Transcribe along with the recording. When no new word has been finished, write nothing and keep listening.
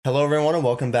Hello, everyone, and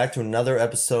welcome back to another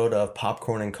episode of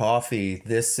Popcorn and Coffee.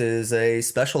 This is a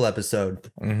special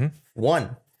episode.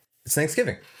 One, it's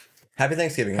Thanksgiving. Happy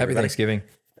Thanksgiving, Happy everybody. Thanksgiving.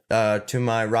 To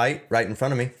my right in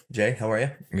front of me, Jay, how are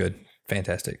you? Good.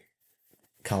 Fantastic.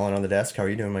 Colin on the desk, how are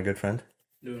you doing, my good friend?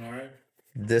 Doing all right.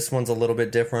 This one's a little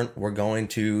bit different. We're going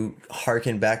to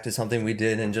harken back to something we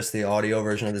did in just the audio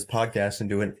version of this podcast and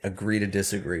do an agree to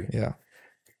disagree. Yeah.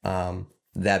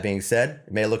 That being said,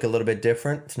 it may look a little bit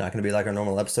different. It's not going to be like our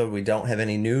normal episode. We don't have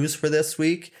any news for this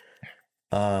week.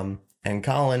 And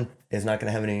Colin is not going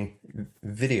to have any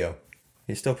video.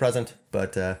 He's still present,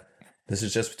 but this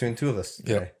is just between two of us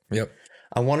today. Yep.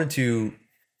 I wanted to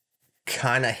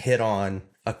kind of hit on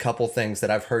a couple things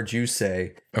that I've heard you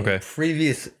say Okay. in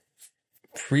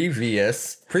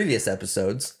previous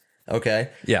episodes. Okay.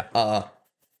 Yeah.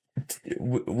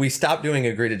 We stopped doing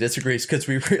agree to disagree because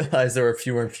we realized there were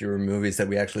fewer and fewer movies that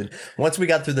we actually, once we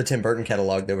got through the Tim Burton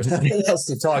catalog, there was nothing else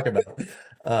to talk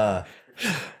about.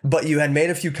 But you had made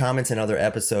a few comments in other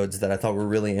episodes that I thought were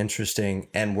really interesting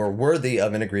and were worthy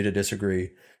of an agree to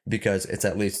disagree because it's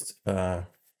at least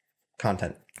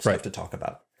content stuff Right. to talk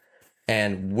about.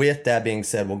 And with that being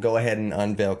said, we'll go ahead and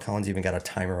unveil. Colin's even got a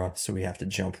timer on, so we have to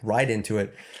jump right into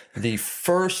it. The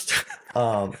first,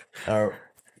 you'll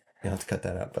have to cut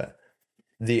that out, but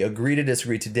the agree to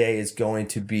disagree today is going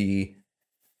to be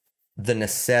the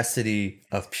necessity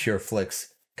of PureFlix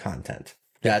content.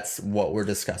 That's what we're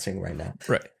discussing right now.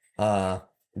 Right.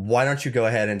 Why don't you go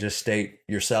ahead and just state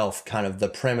yourself kind of the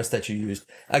premise that you used?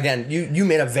 Again, you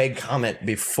made a vague comment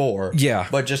before. Yeah.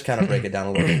 But just kind of break it down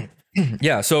a little bit.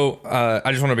 Yeah. So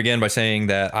I just want to begin by saying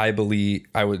that I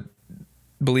would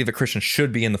believe that Christians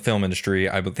should be in the film industry.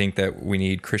 I would think that we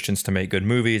need Christians to make good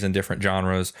movies in different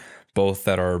genres, both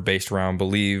that are based around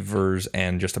believers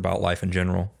and just about life in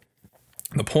general.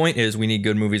 The point is we need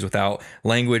good movies without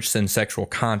language and sexual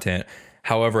content.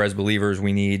 However, as believers,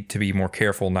 we need to be more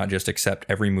careful, not just accept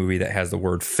every movie that has the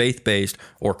word faith-based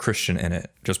or Christian in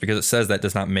it. Just because it says that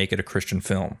does not make it a Christian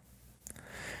film.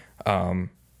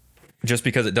 Just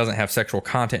because it doesn't have sexual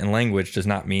content and language does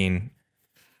not mean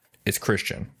it's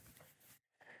Christian.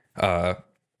 I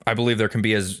believe there can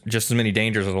be just as many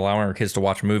dangers as allowing our kids to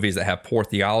watch movies that have poor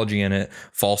theology in it,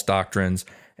 false doctrines,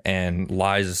 and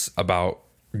lies about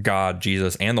God,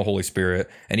 Jesus, and the Holy Spirit,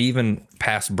 and even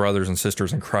past brothers and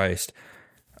sisters in Christ.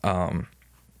 So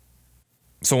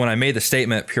when I made the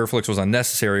statement PureFlix was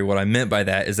unnecessary, what I meant by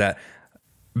that is that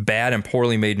bad and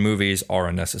poorly made movies are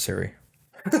unnecessary.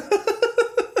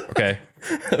 Okay?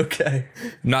 Okay.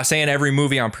 I'm not saying every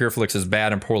movie on PureFlix is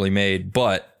bad and poorly made,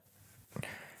 but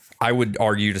I would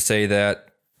argue to say that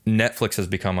Netflix has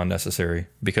become unnecessary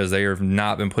because they have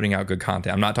not been putting out good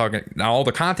content. I'm not talking now. All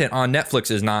the content on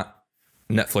Netflix is not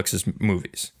Netflix's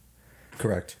movies.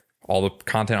 Correct. All the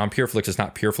content on PureFlix is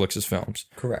not PureFlix's films.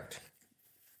 Correct.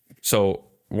 So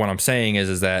what I'm saying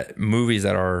is that movies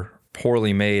that are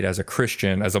poorly made as a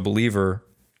Christian, as a believer,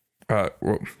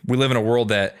 we live in a world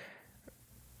that.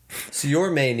 So your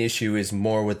main issue is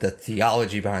more with the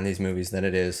theology behind these movies than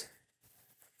it is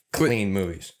clean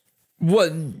movies.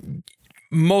 What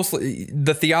mostly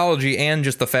the theology and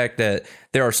just the fact that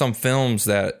there are some films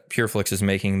that PureFlix is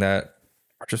making that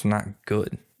are just not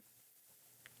good.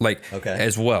 Like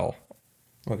as well.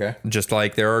 Okay. Just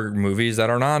like there are movies that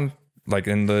are like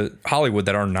in the Hollywood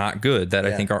that are not good that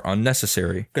I think are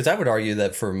unnecessary. Because I would argue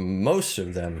that for most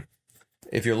of them,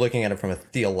 if you're looking at it from a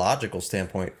theological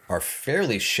standpoint, are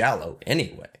fairly shallow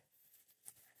anyway.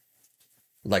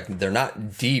 Like they're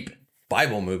not deep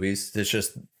Bible movies. It's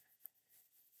just,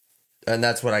 and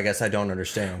that's what I guess I don't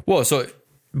understand. Well,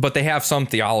 but they have some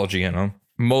theology in them.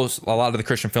 A lot of the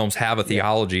Christian films have a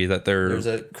theology that There's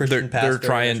a Christian pastor,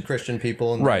 there's Christian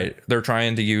people. Right. They're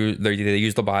trying to use, they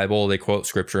use the Bible, they quote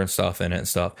scripture and stuff in it and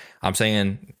stuff. I'm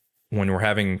saying when we're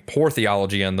having poor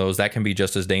theology in those, that can be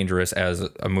just as dangerous as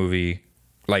a movie,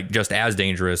 like just as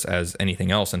dangerous as anything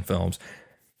else in films.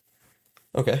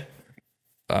 Okay.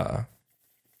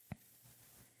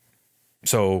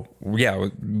 So the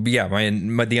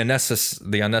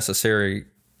unnecessary,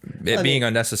 being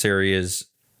unnecessary is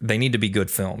they need to be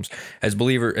good films. As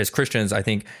Christians, I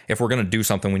think if we're going to do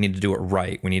something, we need to do it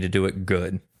right. We need to do it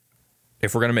good.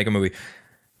 If we're going to make a movie.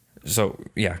 So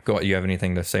yeah, go. You have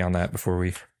anything to say on that before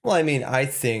we? Well, I mean, I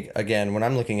think again, when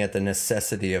I'm looking at the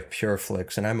necessity of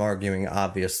PureFlix, and I'm arguing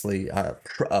obviously a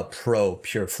pro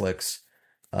PureFlix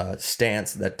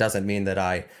stance, that doesn't mean that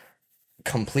I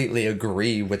completely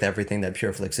agree with everything that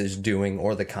PureFlix is doing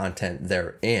or the content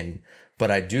they're in.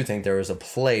 But I do think there is a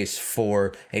place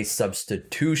for a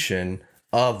substitution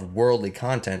of worldly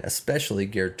content, especially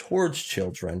geared towards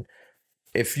children.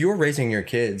 If you're raising your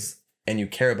kids and you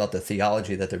care about the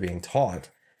theology that they're being taught,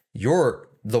 you're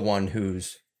the one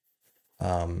who's,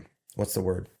 what's the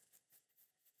word?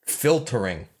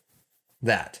 Filtering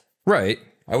that. Right.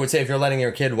 I would say if you're letting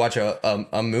your kid watch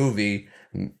a movie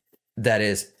that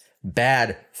is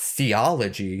bad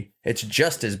theology, it's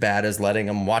just as bad as letting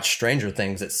them watch Stranger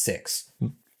Things at 6.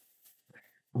 Right.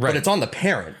 But it's on the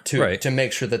parent to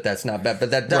make sure that that's not bad.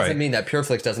 But that doesn't mean that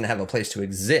PureFlix doesn't have a place to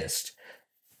exist.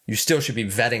 You still should be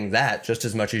vetting that just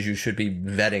as much as you should be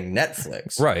vetting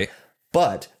Netflix. Right.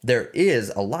 But there is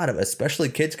a lot of, especially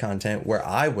kids content, where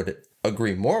I would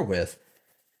agree more with,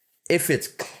 if it's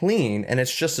clean and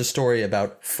it's just a story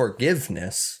about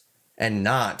forgiveness and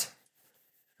not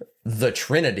the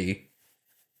Trinity,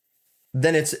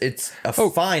 then it's a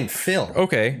fine film.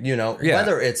 Okay. You know,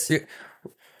 whether it's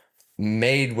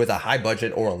made with a high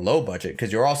budget or a low budget,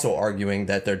 because you're also arguing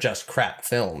that they're just crap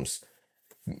films,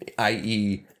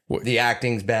 i.e., the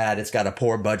acting's bad, it's got a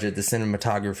poor budget, the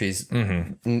cinematography's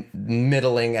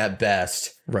middling at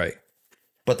best. Right.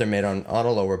 But they're made on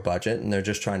a lower budget, and they're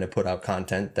just trying to put out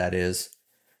content that is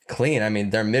clean. I mean,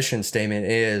 their mission statement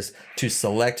is to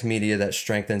select media that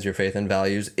strengthens your faith and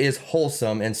values, is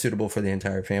wholesome and suitable for the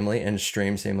entire family, and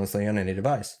stream seamlessly on any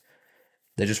device.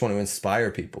 They just want to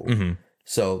inspire people.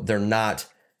 So they're not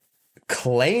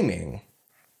claiming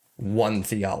one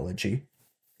theology,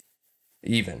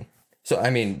 even. So,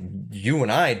 I mean, you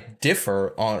and I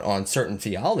differ on certain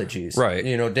theologies. Right.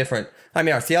 You know, different. I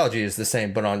mean, our theology is the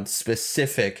same, but on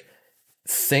specific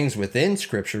things within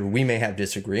Scripture, we may have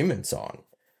disagreements on.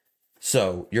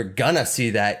 So you're going to see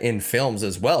that in films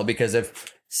as well, because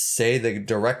if, say, the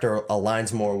director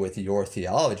aligns more with your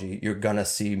theology, you're going to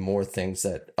see more things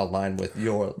that align with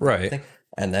your thing,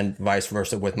 and then vice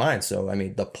versa with mine. So, I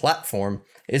mean, the platform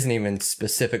isn't even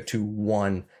specific to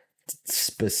one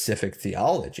specific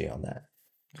theology on that.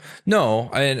 No,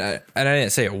 and I didn't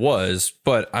say it was,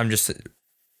 but I'm just,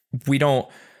 we don't,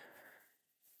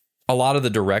 a lot of the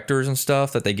directors and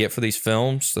stuff that they get for these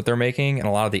films that they're making, and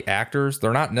a lot of the actors,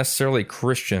 they're not necessarily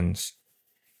Christians.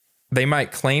 They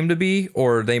might claim to be,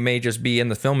 or they may just be in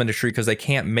the film industry because they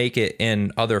can't make it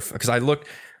in other, because I looked,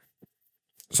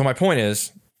 so my point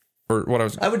is, or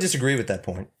what I would disagree with that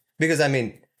point, because I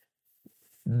mean,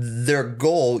 their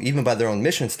goal, even by their own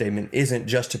mission statement, isn't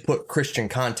just to put Christian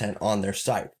content on their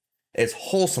site. It's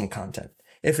wholesome content.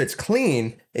 If it's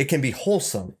clean, it can be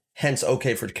wholesome, hence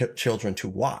okay for children to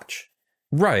watch.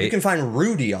 Right. You can find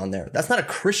Rudy on there. That's not a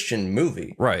Christian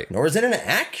movie. Right. Nor is it an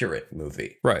accurate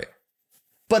movie. Right.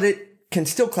 But it can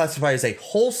still classify as a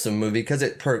wholesome movie because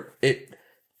it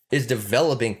is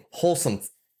developing wholesome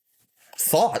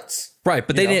thoughts. Right,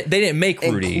 but they didn't make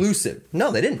Rudy inclusive.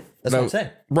 No, they didn't. That's what I'm saying.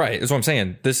 Right, that's what I'm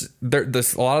saying. This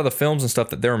a lot of the films and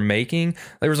stuff that they're making.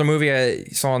 There was a movie I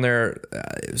saw on there.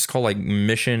 It was called like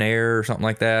Mission Air or something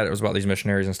like that. It was about these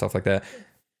missionaries and stuff like that.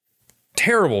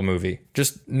 Terrible movie.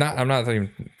 Just not. I'm not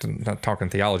even not talking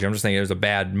theology. I'm just saying it was a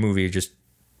bad movie. Just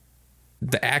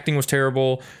the acting was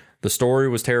terrible. The story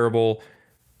was terrible.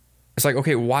 It's like,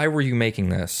 okay, why were you making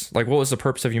this? Like, what was the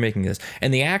purpose of you making this?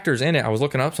 And the actors in it, I was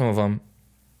looking up some of them.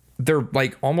 They're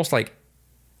like almost like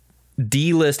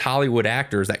D-list Hollywood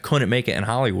actors that couldn't make it in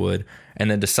Hollywood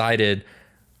and then decided,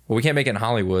 well, we can't make it in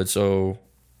Hollywood, so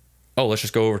let's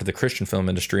just go over to the Christian film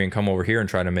industry and come over here and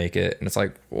try to make it. And it's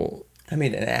like, well, I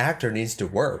mean, an actor needs to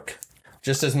work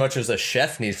just as much as a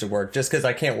chef needs to work. Just because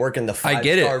I can't work in the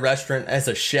 5-star restaurant as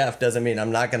a chef doesn't mean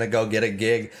I'm not going to go get a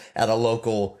gig at a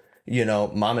local,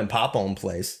 mom and pop owned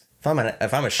place. If I'm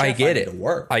a chef, I need to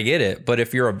work. I get it. But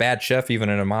if you're a bad chef, even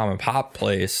in a mom and pop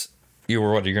place,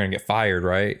 you're going to get fired,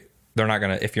 right? They're not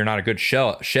going to, if you're not a good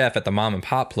chef at the mom and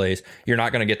pop place, you're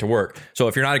not going to get to work. So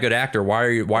if you're not a good actor,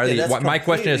 my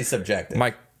question is subjective.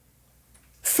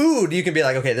 Food, you can be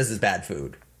like, okay, this is bad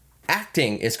food.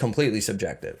 Acting is completely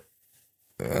subjective.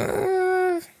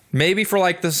 Maybe for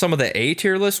like some of the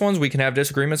A-tier list ones we can have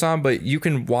disagreements on, but you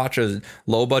can watch a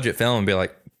low budget film and be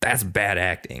like, that's bad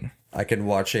acting. I could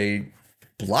watch a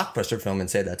blockbuster film and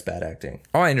say that's bad acting.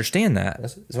 Oh, I understand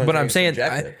that. But I'm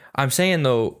saying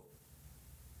though,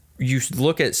 you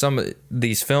look at some of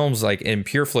these films like in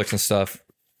PureFlix and stuff,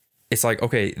 it's like,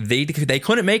 okay, they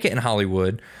couldn't make it in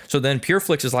Hollywood. So then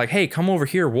PureFlix is like, hey, come over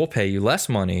here. We'll pay you less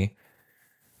money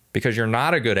because you're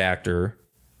not a good actor.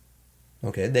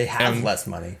 Okay, they have less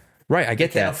money. Right, I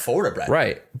get that. They can't afford a Brad Pitt.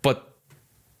 Right, but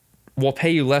we'll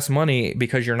pay you less money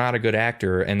because you're not a good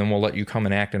actor, and then we'll let you come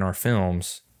and act in our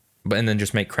films, and then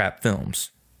just make crap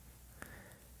films.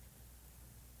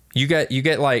 You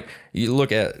get like, you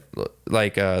look at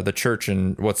like the church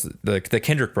and what's the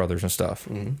Kendrick brothers and stuff.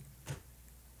 Mm-hmm.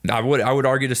 I would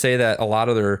argue to say that a lot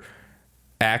of their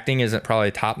acting isn't probably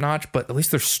top notch, but at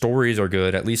least their stories are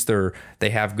good. At least they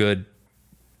have good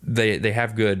they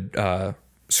have good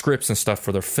scripts and stuff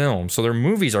for their films. So their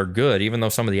movies are good, even though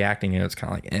some of the acting in it's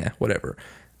kind of like, whatever.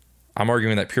 I'm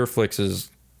arguing that PureFlix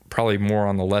is probably more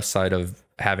on the less side of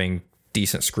having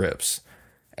decent scripts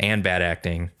and bad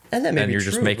acting. And that may be you're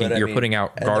true, just making, but, you're putting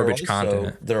out garbage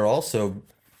content. They're also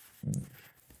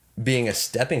being a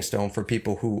stepping stone for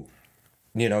people who,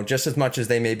 you know, just as much as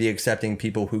they may be accepting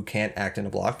people who can't act in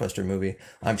a blockbuster movie,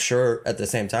 I'm sure at the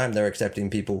same time they're accepting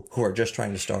people who are just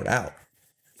trying to start out.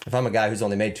 If I'm a guy who's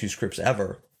only made 2 scripts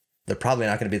ever, they're probably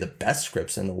not going to be the best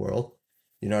scripts in the world.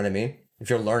 You know what I mean? If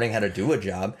you're learning how to do a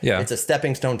job, it's a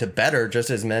stepping stone to better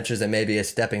just as much as it may be a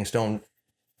stepping stone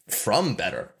from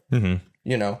better. Mm-hmm.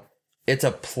 You know, it's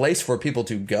a place for people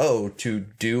to go to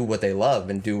do what they love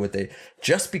and do what they,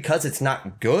 just because it's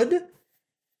not good,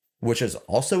 which is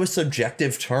also a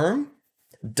subjective term,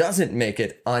 doesn't make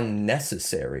it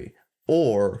unnecessary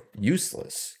or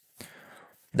useless.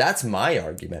 That's my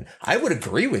argument. I would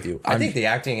agree with you. I think the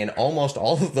acting in almost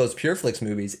all of those PureFlix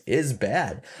movies is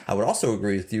bad. I would also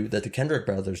agree with you that the Kendrick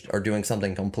brothers are doing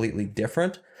something completely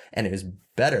different and it is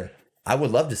better. I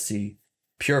would love to see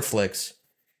PureFlix,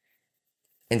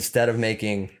 instead of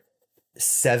making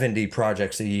 70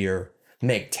 projects a year,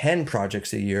 make 10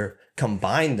 projects a year,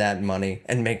 combine that money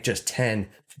and make just 10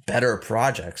 better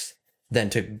projects than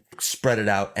to spread it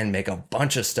out and make a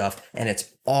bunch of stuff and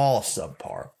it's all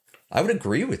subpar. I would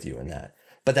agree with you in that.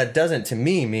 But that doesn't, to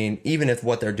me, mean even if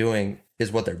what they're doing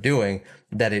is what they're doing,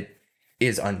 that it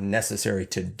is unnecessary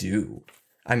to do.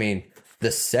 I mean,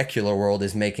 the secular world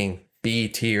is making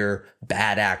B-tier,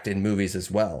 bad acted movies as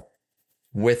well,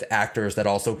 with actors that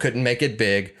also couldn't make it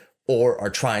big or are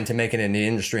trying to make it in the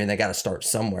industry and they got to start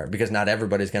somewhere because not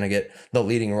everybody's going to get the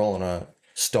leading role in a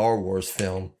Star Wars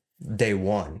film day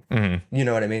one. Mm-hmm. You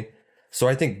know what I mean? So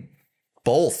I think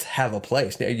both have a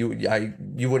place.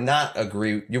 You would not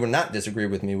agree. You would not disagree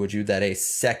with me, would you, that a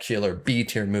secular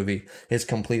B-tier movie is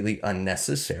completely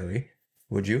unnecessary?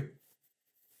 Would you?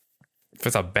 If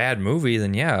it's a bad movie,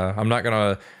 then yeah, I'm not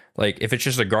gonna like. If it's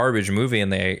just a garbage movie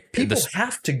and people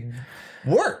have to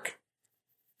work.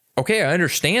 Okay, I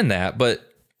understand that, but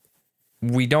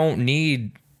we don't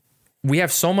need. We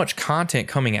have so much content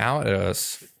coming out at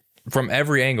us from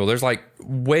every angle. There's like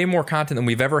way more content than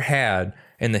we've ever had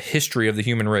in the history of the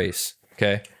human race.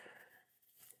 Okay.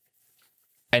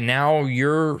 And now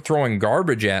you're throwing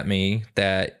garbage at me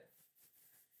that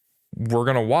we're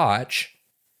going to watch.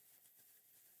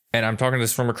 And I'm talking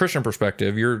this from a Christian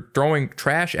perspective. You're throwing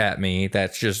trash at me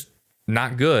that's just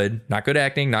not good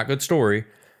acting, not good story.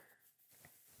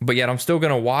 But yet I'm still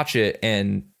going to watch it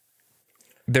and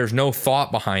there's no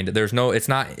thought behind it. It's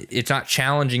not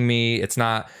challenging me. It's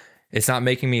not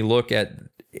making me look at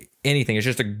anything. It's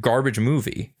just a garbage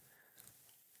movie.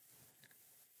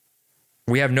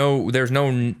 I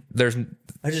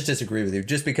just disagree with you.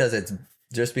 Just because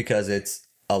it's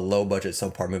a low budget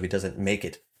subpar movie doesn't make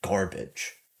it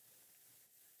garbage.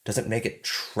 Doesn't make it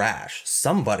trash.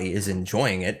 Somebody is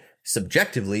enjoying it.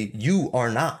 Subjectively, you are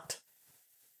not.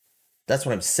 That's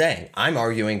what I'm saying. I'm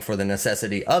arguing for the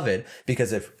necessity of it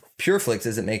because if PureFlix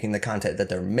isn't making the content that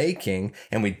they're making,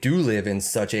 and we do live in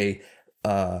such a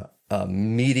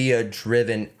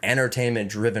media-driven,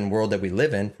 entertainment-driven world that we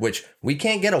live in, which we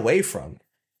can't get away from.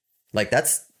 Like,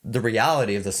 that's the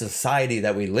reality of the society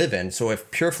that we live in. So if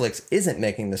PureFlix isn't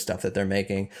making the stuff that they're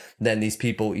making, then these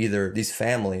people, either these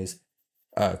families,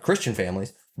 Christian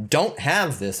families, don't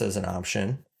have this as an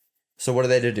option. So what are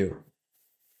they to do?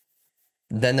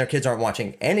 Then their kids aren't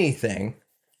watching anything,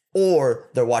 or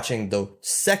they're watching the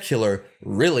secular,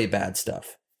 really bad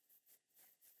stuff.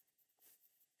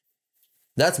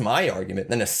 That's my argument.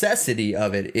 The necessity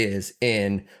of it is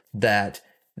in that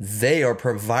they are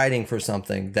providing for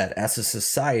something that as a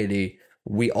society,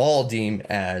 we all deem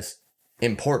as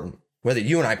important. Whether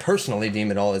you and I personally deem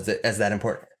it all as that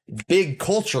important. Big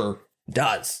culture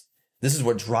does. This is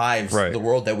what drives the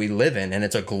world that we live in. And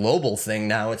it's a global thing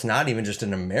now. It's not even just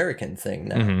an American thing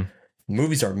now. Mm-hmm.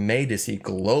 Movies are made to see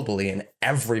globally and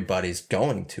everybody's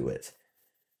going to it.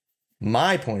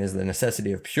 My point is the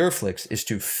necessity of PureFlix is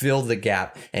to fill the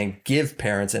gap and give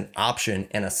parents an option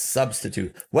and a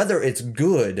substitute. Whether it's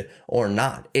good or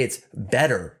not, it's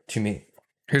better to me.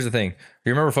 Here's the thing.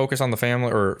 You remember Focus on the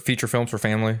Family or feature films for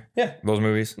family? Yeah. Those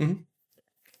movies? Mm-hmm.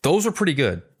 Those are pretty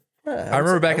good. I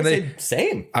remember back in the day.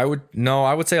 Same. I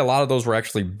would say a lot of those were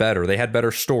actually better. They had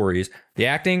better stories. The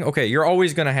acting, okay, you're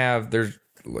always going to have,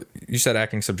 you said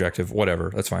acting subjective,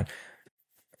 whatever. That's fine.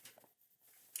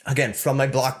 Again, from my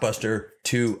blockbuster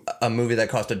to a movie that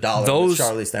cost $1 with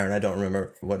Charlize Theron. I don't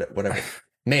remember whatever.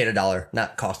 Made $1,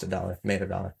 not cost $1. Made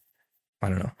 $1. I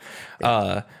don't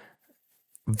know.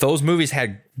 those movies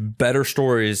had better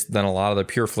stories than a lot of the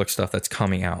PureFlix stuff that's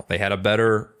coming out. They had a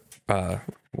better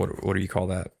what do you call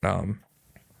that?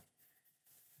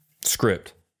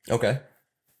 Script. Okay.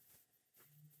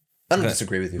 I don't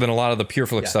disagree with you. Than a lot of the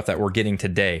PureFlix stuff that we're getting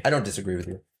today. I don't disagree with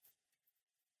you.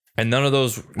 And none of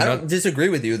those... I don't disagree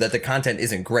with you that the content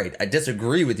isn't great. I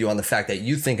disagree with you on the fact that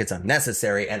you think it's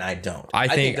unnecessary, and I don't. I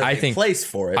think there's a place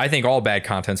for it. I think all bad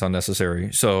content's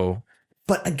unnecessary. So...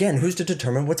 But again, who's to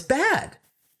determine what's bad?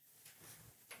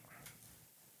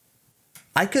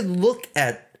 I could look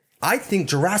at... I think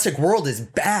Jurassic World is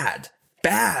bad.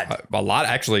 Bad. A lot,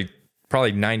 actually,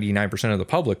 probably 99% of the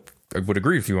public would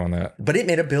agree with you on that. But it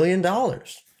made $1 billion.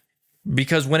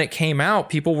 Because when it came out,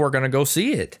 people were going to go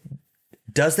see it.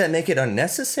 Does that make it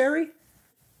unnecessary?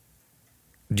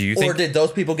 Do you think... Or did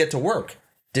those people get to work?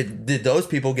 Did those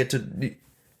people get to...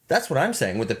 That's what I'm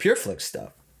saying with the PureFlix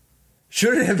stuff.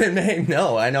 Should it have been made?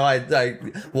 No. I know I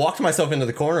walked myself into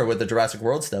the corner with the Jurassic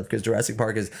World stuff because Jurassic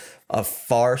Park is a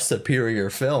far superior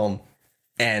film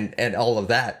and all of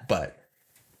that. But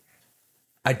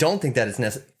I don't think that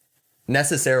it's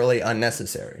necessarily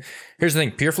unnecessary. Here's the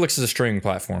thing. PureFlix is a streaming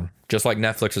platform, just like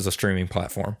Netflix is a streaming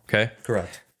platform. Okay?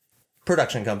 Correct.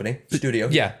 Production company, studio.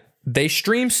 Yeah. They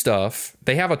stream stuff.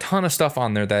 They have a ton of stuff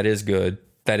on there that is good,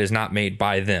 that is not made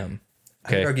by them.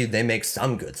 Okay? I would argue they make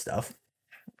some good stuff.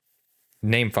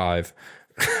 Name 5.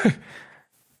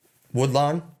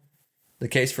 Woodlawn, The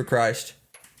Case for Christ,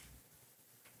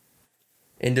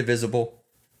 Indivisible.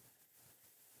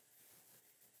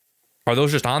 Are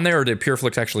those just on there, or did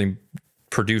PureFlix actually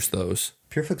produce those?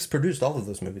 PureFlix produced all of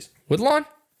those movies. Woodlawn?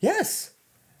 Yes.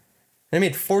 They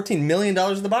made $14 million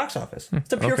at the box office.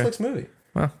 It's a PureFlix movie.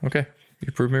 Well, okay.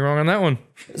 You proved me wrong on that one.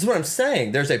 That's what I'm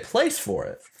saying. There's a place for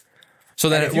it. So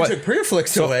then, if you took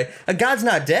PureFlix away, A God's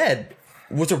Not Dead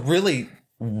was a really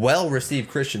well-received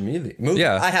Christian movie.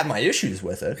 Yeah. I have my issues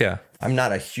with it. Yeah. I'm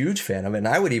not a huge fan of it. And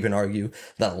I would even argue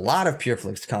that a lot of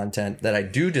PureFlix content that I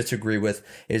do disagree with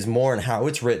is more in how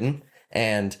it's written.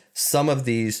 And some of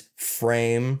these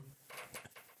frame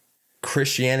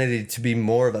Christianity to be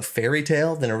more of a fairy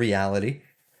tale than a reality.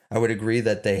 I would agree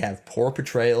that they have poor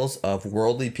portrayals of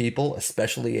worldly people,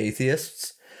 especially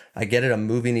atheists. I get it. A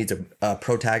movie needs a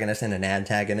protagonist and an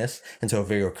antagonist. And so if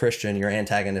you're a Christian, your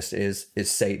antagonist is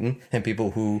Satan and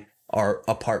people who are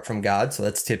apart from God. So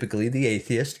that's typically the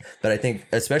atheist. But I think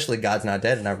especially God's Not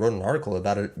Dead, and I wrote an article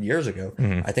about it years ago.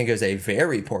 Mm-hmm. I think it was a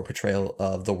very poor portrayal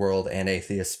of the world and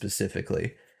atheists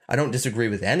specifically. I don't disagree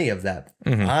with any of that.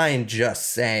 Mm-hmm. I'm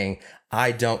just saying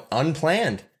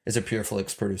Unplanned is a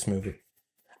PureFlix produced movie.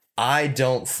 I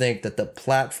don't think that the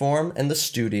platform and the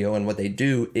studio and what they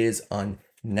do is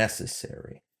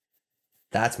unnecessary.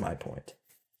 That's my point.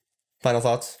 Final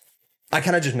thoughts? I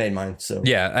kind of just made mine. So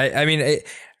yeah, I mean,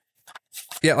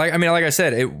 like I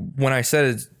said, when I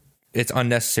said it's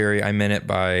unnecessary, I meant it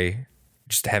by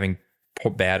just having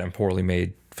bad and poorly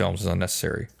made films is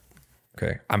unnecessary.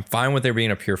 Okay, I'm fine with there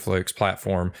being a PureFlix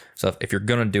platform. So if you're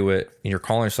gonna do it and you're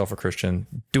calling yourself a Christian,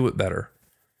 do it better.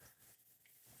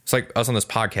 It's like us on this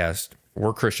podcast.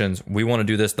 We're Christians. We want to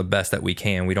do this the best that we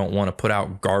can. We don't want to put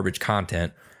out garbage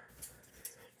content.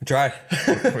 Try.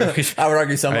 I would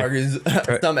argue some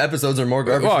episodes are more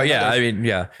garbage. Well, yeah. I mean,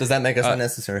 yeah. Does that make us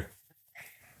unnecessary?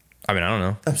 I mean, I don't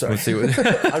know. I'm sorry. Let's see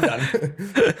what I'm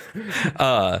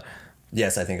done.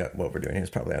 Yes, I think what we're doing here is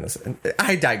probably unnecessary.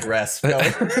 I digress. Go.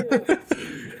 We're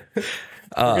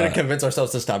going to convince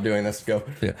ourselves to stop doing this. Go.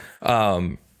 Yeah.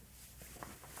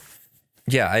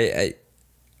 Yeah,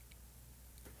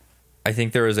 I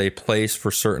think there is a place for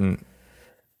certain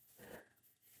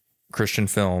Christian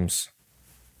films,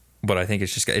 but I think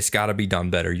it's got to be done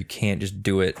better. You can't just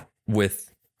do it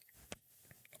with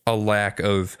a lack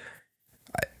of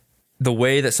the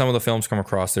way that some of the films come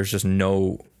across. There's just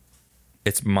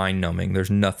it's mind numbing. There's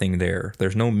nothing there.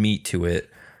 There's no meat to it.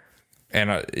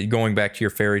 And going back to your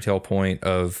fairy tale point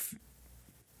of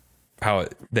how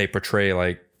they portray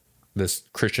like this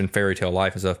Christian fairy tale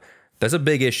life and stuff, that's a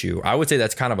big issue. I would say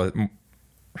that's kind of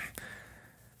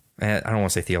I don't want to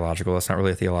say theological. That's not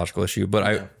really a theological issue,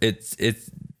 but it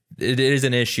is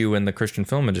an issue in the Christian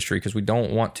film industry because we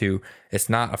don't want to. It's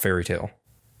not a fairy tale.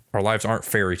 Our lives aren't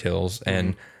fairy tales,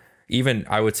 and even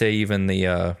I would say even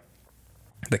the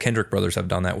Kendrick brothers have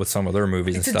done that with some of their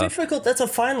movies and stuff. That's a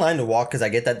fine line to walk because I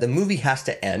get that the movie has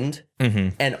to end,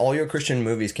 and all your Christian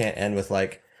movies can't end with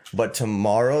like, but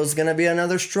tomorrow's going to be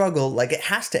another struggle. Like, it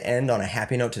has to end on a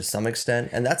happy note to some extent.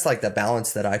 And that's like the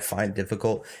balance that I find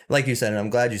difficult. Like you said, and I'm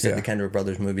glad you said the Kendrick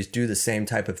brothers movies do the same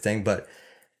type of thing. But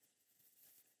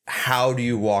how do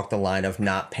you walk the line of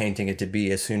not painting it to be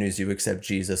as soon as you accept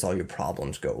Jesus, all your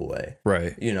problems go away?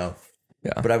 Right. You know,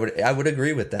 Yeah. But I would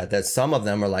agree with that some of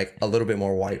them are like a little bit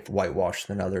more whitewashed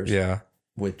than others. Yeah.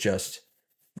 With just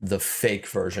the fake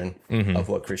version Mm-hmm. of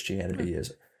what Christianity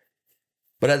is.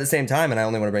 But at the same time, and I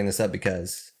only want to bring this up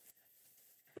because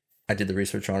I did the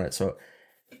research on it. So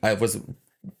I was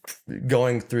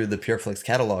going through the PureFlix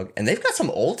catalog, and they've got some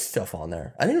old stuff on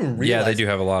there. I didn't even realize. Yeah, they do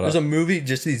have a lot There's of. a movie,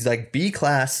 just these like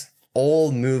B-class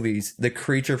old movies. The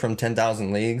Creature from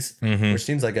 10,000 Leagues, Mhm. which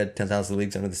seems like a 10,000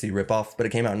 Leagues Under the Sea ripoff, but it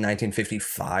came out in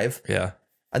 1955. Yeah.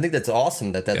 I think that's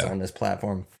awesome that that's Yeah. on this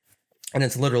platform. And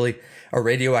it's literally a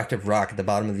radioactive rock at the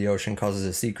bottom of the ocean causes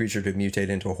a sea creature to mutate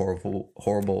into a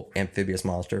horrible amphibious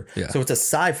monster. Yeah. So it's a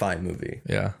sci-fi movie.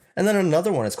 Yeah. And then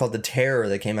another one, it's called The Terror,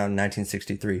 that came out in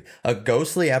 1963. A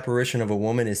ghostly apparition of a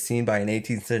woman is seen by an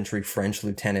 18th century French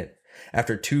lieutenant.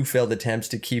 After 2 failed attempts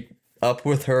to keep up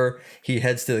with her, he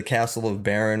heads to the castle of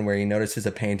Baron, where he notices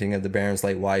a painting of the Baron's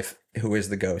late wife, who is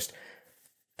the ghost.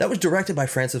 That was directed by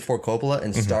Francis Ford Coppola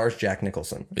and stars Jack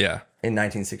Nicholson Yeah. in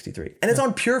 1963. And it's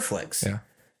on PureFlix. Yeah.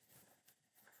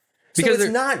 Because Because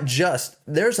it's not just,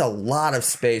 there's a lot of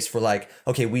space for like,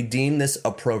 okay, we deem this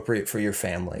appropriate for your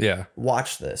family. Yeah.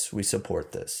 Watch this. We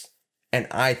support this. And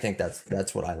I think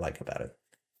that's what I like about it.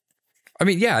 I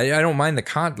mean, yeah, I don't mind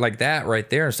the like that right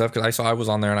there and stuff, because I was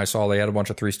on there and I saw they had a bunch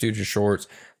of Three Stooges shorts.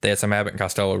 They had some Abbott and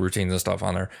Costello routines and stuff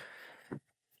on there.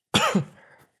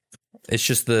 It's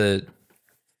just I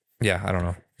don't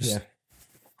know. Yeah.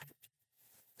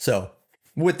 So,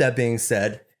 with that being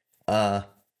said, what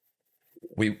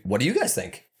do you guys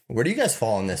think? Where do you guys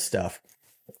fall on this stuff?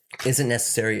 Is it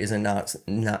necessary? Is it not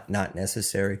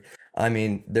necessary? I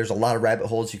mean, there's a lot of rabbit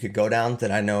holes you could go down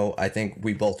that I think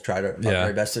we both try our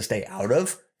very best to stay out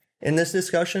of in this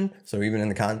discussion. So even in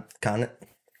the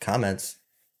comments,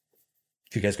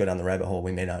 if you guys go down the rabbit hole,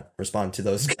 we may not respond to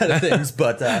those kind of things.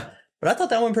 But I thought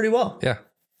that went pretty well. Yeah.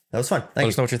 That was fun. Let Thank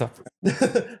us know what you thought. you.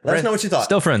 Let us know what you thought.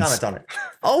 Still friends. Comment on it.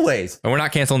 Always. And we're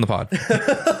not canceling the pod.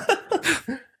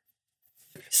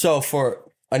 So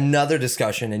for another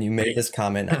discussion, and you made this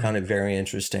comment, I found it very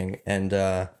interesting, and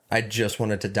I just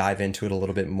wanted to dive into it a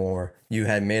little bit more. You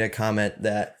had made a comment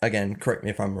that, again, correct me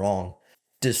if I'm wrong,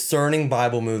 discerning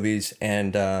Bible movies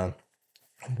and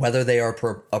whether they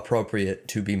are appropriate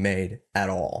to be made at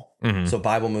all. Mhm. So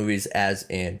Bible movies as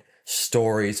in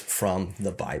stories from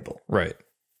the Bible. Right.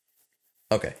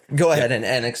 Okay, go ahead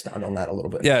and expound on that a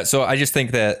little bit. Yeah. So I just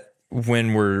think that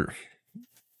when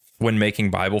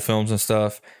making Bible films and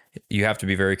stuff, you have to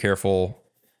be very careful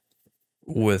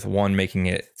with making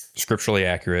it scripturally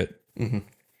accurate.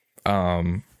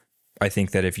 Mm-hmm. I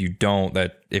think that if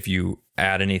you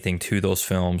add anything to those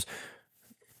films,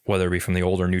 whether it be from the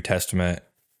Old or New Testament,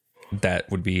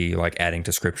 that would be like adding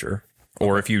to scripture.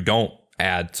 Or if you don't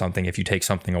add something, if you take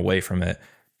something away from it,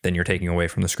 then you're taking away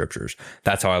from the scriptures.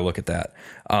 That's how I look at that.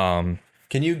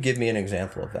 Can you give me an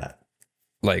example of that?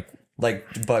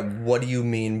 But what do you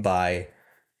mean by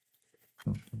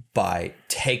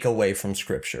take away from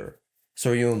scripture?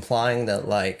 So are you implying that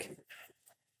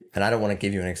and I don't want to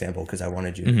give you an example because I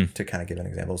wanted you to kind of give an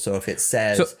example. So if it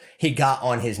says he got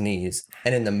on his knees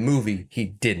and in the movie he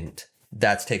didn't,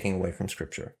 that's taking away from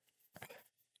scripture.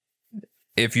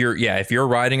 If you're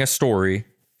writing a story,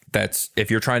 if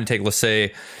you're trying to take, let's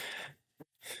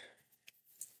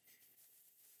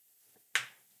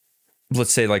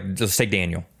take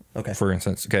Daniel. Okay. For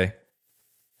instance, okay.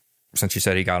 Since you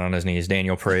said he got on his knees,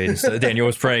 Daniel prayed. Daniel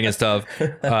was praying and stuff.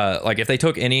 If they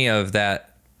took any of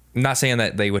that, I'm not saying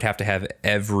that they would have to have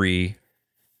every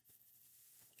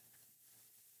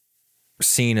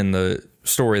scene in the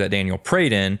story that Daniel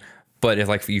prayed in, but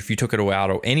if you took it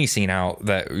out of any scene out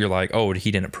that you're like, oh,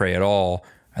 he didn't pray at all,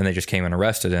 and they just came and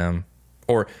arrested him,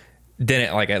 or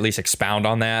didn't at least expound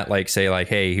on that, say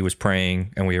hey, he was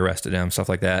praying and we arrested him, stuff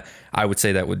like that, I would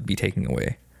say that would be taking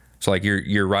away. So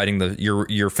you're writing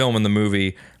you're filming the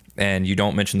movie and you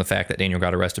don't mention the fact that Daniel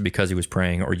got arrested because he was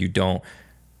praying, or you don't.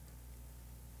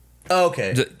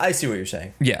 Okay. I see what you're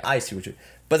saying. Yeah. I see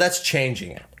but that's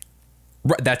changing it.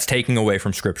 Right, that's taking away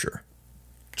from scripture.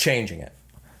 Changing it.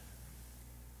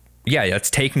 Yeah,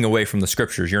 that's taking away from the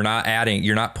scriptures. You're not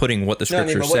putting what the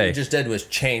scriptures but say. what you just did was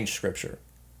change scripture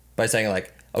by saying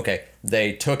okay,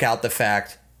 they took out the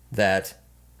fact that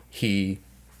he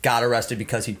got arrested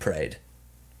because he prayed,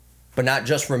 but not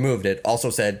just removed it, also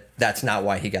said that's not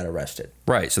why he got arrested.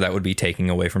 Right, so that would be taking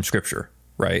away from scripture,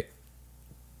 right?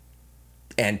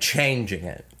 And changing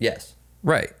it, yes.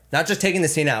 Right. Not just taking the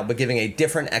scene out, but giving a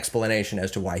different explanation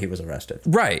as to why he was arrested.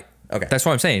 Right. Okay. That's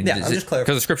what I'm saying. Yeah, I'm just clarifying.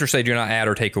 Because the scriptures say do not add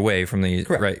or take away from the...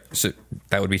 Correct. Right. So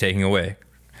that would be taking away.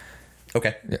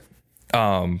 Okay. Yeah.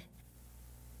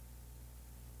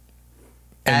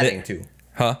 Adding to.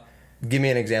 Huh? Give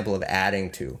me an example of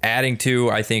adding to. Adding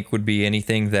to, I think, would be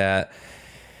anything that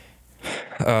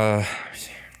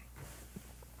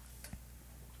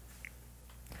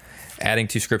adding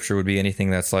to scripture would be anything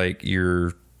that's like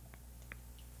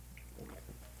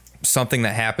something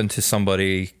that happened to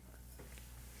somebody,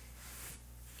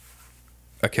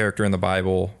 a character in the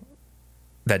Bible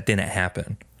that didn't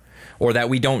happen, or that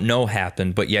we don't know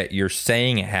happened, but yet you're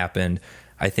saying it happened.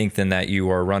 I think then that you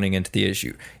are running into the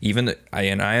issue. I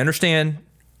understand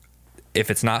if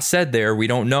it's not said there, we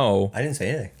don't know. I didn't say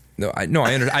anything. No,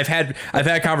 I've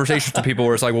had conversations with people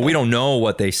where it's like, well, we don't know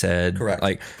what they said. Correct.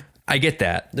 Like, I get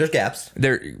that. There's gaps.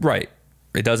 Right.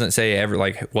 It doesn't say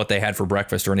what they had for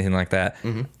breakfast or anything like that.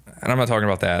 Mm-hmm. And I'm not talking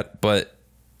about that, but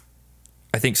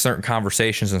I think certain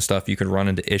conversations and stuff, you could run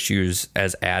into issues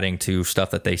as adding to stuff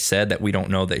that they said that we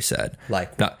don't know they said.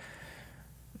 Like,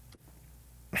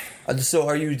 so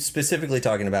are you specifically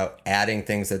talking about adding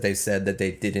things that they said that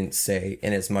they didn't say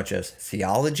in as much as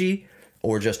theology,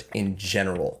 or just in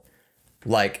general?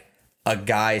 Like a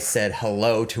guy said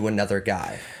hello to another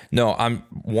guy. No, I'm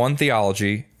one,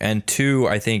 theology, and two,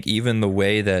 I think even the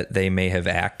way that they may have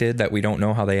acted, that we don't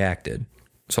know how they acted.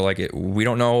 So like we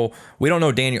don't know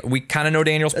Daniel. We kind of know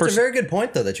Daniel's person. That's a very good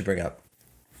point though that you bring up.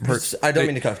 I don't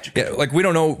mean to cut you. Yeah, like we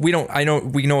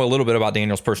know a little bit about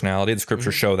Daniel's personality. The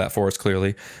scriptures show that for us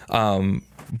clearly.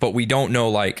 But we don't know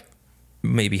like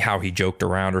maybe how he joked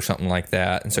around or something like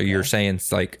that. And so you're saying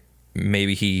it's like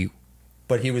maybe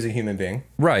but he was a human being.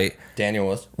 Right. Daniel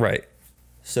was. Right.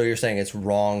 So you're saying it's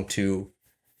wrong to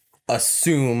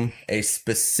assume a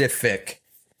specific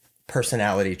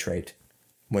personality trait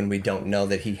when we don't know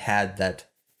that he had that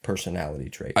personality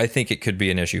trait. I think it could be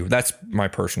an issue. That's my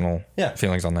personal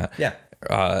feelings on that. Yeah.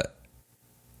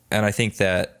 And I think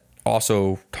that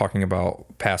also talking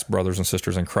about past brothers and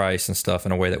sisters in Christ and stuff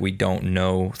in a way that we don't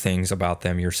know things about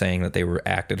them, you're saying that they were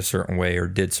acted a certain way or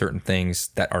did certain things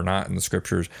that are not in the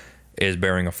scriptures, is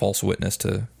bearing a false witness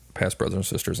to past brothers and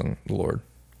sisters in the Lord.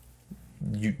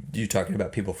 You talking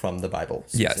about people from the Bible?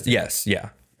 Yes. Yeah.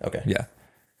 Okay. Yeah.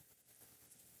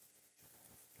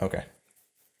 Okay.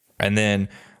 And then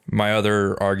my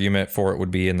other argument for it would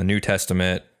be in the New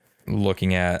Testament,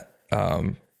 looking at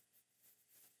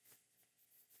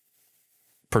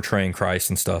portraying Christ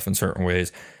and stuff in certain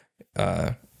ways.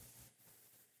 I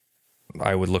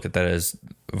would look at that as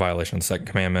a violation of the second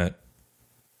commandment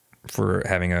for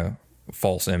having a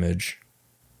false image.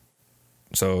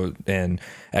 So in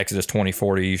Exodus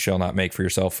 20:40, you shall not make for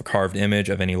yourself a carved image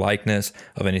of any likeness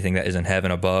of anything that is in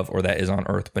heaven above, or that is on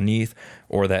earth beneath,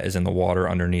 or that is in the water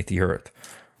underneath the earth.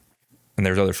 And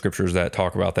there's other scriptures that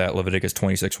talk about that. Leviticus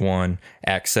 26:1,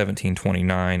 Acts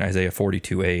 17:29, Isaiah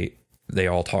 42:8. They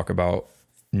all talk about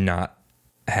not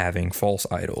having false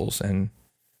idols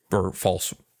or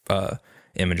false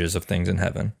images of things in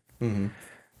heaven.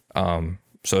 Mm-hmm.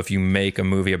 So if you make a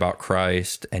movie about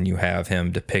Christ and you have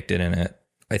him depicted in it,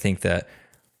 I think that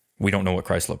we don't know what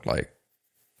Christ looked like.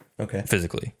 Okay.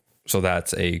 Physically. So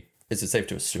that's Is it safe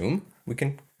to assume we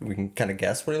can kind of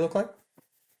guess what he looked like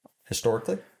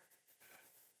historically?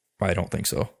 I don't think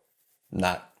so.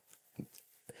 Not.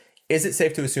 Is it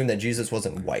safe to assume that Jesus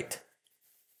wasn't white?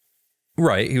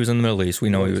 Right. He was in the Middle East. We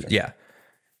know he was. Yeah.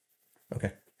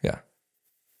 Okay. Yeah.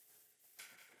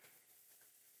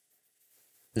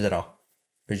 Is that all?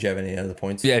 Or did you have any other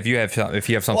points? Yeah. If you have something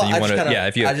you want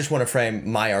to. I just want to frame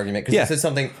my argument because this is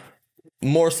something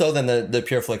more so than the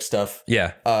pure flick stuff.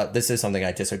 Yeah. This is something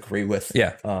I disagree with.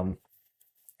 Yeah.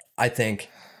 I think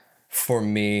for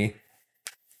me,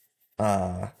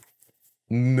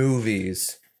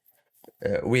 movies,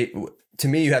 to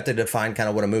me, you have to define kind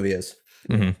of what a movie is.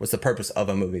 Mm-hmm. What's the purpose of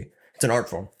a movie? It's an art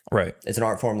form. Right. It's an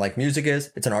art form like music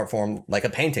is. It's an art form like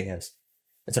a painting is.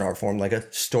 It's an art form like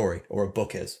a story or a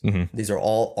book is. Mm-hmm. These are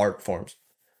all art forms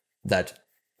that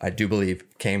I do believe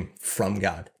came from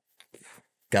God.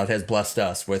 God has blessed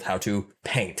us with how to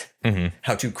paint,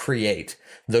 how to create.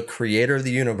 The creator of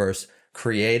the universe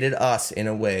created us in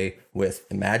a way with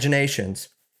imaginations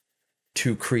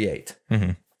to create.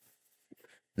 Mm-hmm.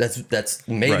 That's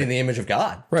made in the image of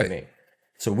God to me.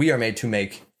 So we are made to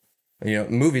make,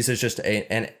 movies is just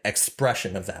an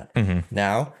expression of that. Mm-hmm.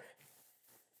 Now,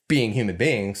 being human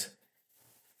beings,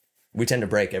 we tend to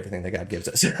break everything that God gives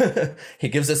us. He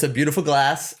gives us a beautiful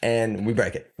glass and we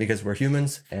break it because we're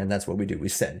humans and that's what we do. We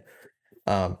sin.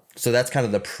 So that's kind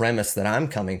of the premise that I'm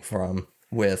coming from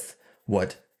with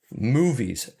what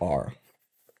movies are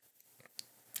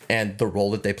and the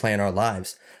role that they play in our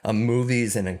lives. A movie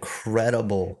is an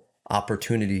incredible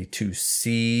opportunity to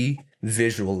see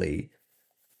visually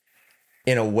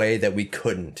in a way that we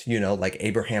couldn't, like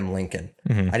Abraham Lincoln.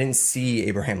 I didn't see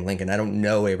Abraham Lincoln. I don't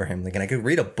know Abraham Lincoln. I could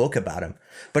read a book about him,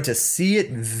 but to see it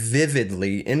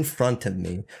vividly in front of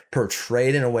me,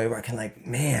 portrayed in a way where I can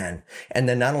man. And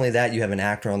then not only that, you have an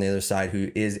actor on the other side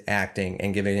who is acting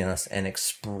and giving us an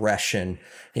expression.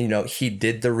 He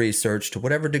did the research to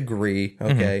whatever degree.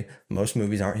 Okay. Most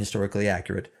movies aren't historically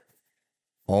accurate.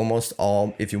 Almost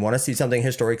all. If you want to see something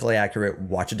historically accurate,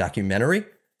 watch a documentary.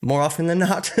 More often than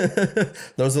not,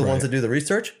 those are the ones that do the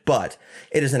research. But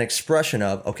it is an expression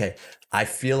of, okay, I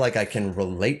feel like I can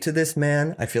relate to this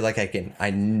man. I feel like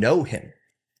I know him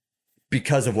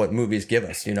because of what movies give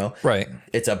us, Right.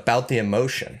 It's about the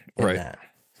emotion in Right. that.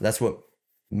 That's what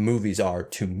movies are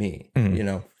to me,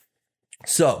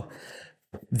 So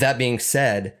that being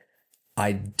said,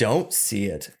 I don't see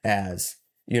it as,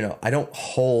 I don't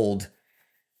hold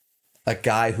a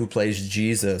guy who plays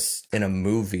Jesus in a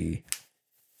movie.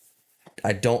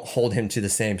 I don't hold him to the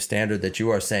same standard that you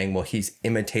are saying, well, he's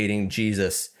imitating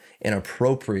Jesus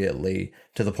inappropriately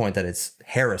to the point that it's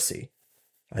heresy.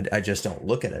 I just don't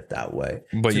look at it that way.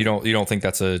 But you don't think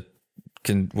that's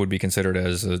would be considered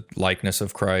as a likeness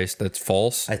of Christ that's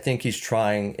false? I think he's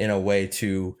trying in a way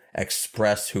to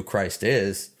express who Christ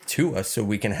is to us so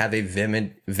we can have a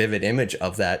vivid image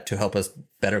of that to help us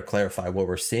better clarify what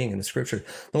we're seeing in the scripture.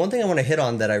 The one thing I want to hit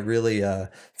on that I really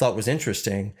thought was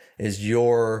interesting is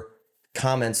your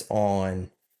comments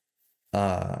on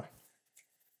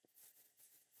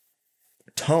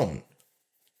tone.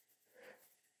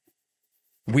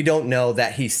 We don't know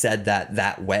that he said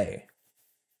that way.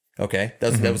 Okay,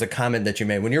 that was a comment that you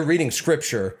made. When you're reading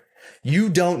scripture, you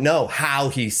don't know how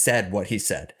he said what he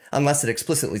said unless it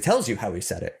explicitly tells you how he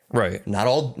said it. Right. Not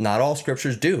all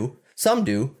scriptures do. Some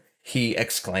do. He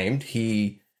exclaimed,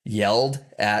 he yelled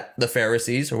at the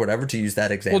Pharisees or whatever, to use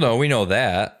that example. Well, no, we know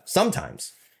that.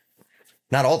 Sometimes.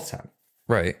 Not all the time.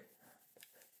 Right.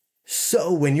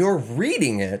 So when you're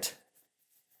reading it,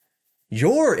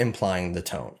 you're implying the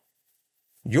tone.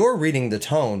 You're reading the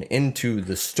tone into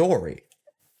the story.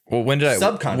 Well, when did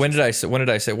I say,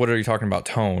 what are you talking about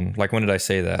tone? Like, when did I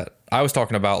say that? I was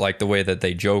talking about like the way that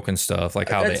they joke and stuff, like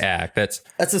how they act. That's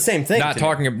the same thing.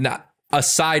 Not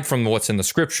aside from what's in the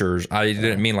scriptures. I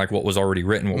didn't mean like what was already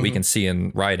written, what we can see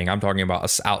in writing. I'm talking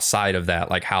about outside of that,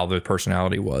 like how the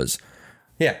personality was.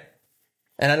 Yeah.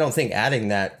 And I don't think adding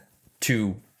that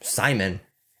to Simon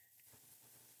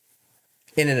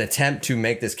in an attempt to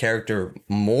make this character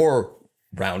more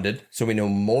rounded, so we know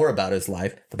more about his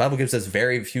life. The Bible gives us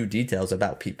very few details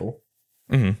about people.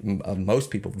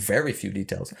 Most people, very few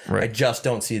details. Right. I just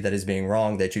don't see that as being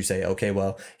wrong that you say, okay,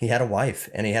 well, he had a wife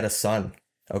and he had a son.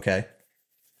 Okay.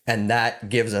 And that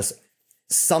gives us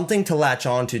something to latch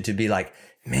onto to be like,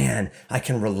 man, I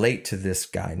can relate to this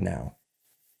guy now.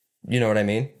 You know what I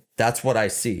mean? That's what I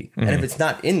see. And if it's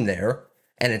not in there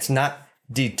and it's not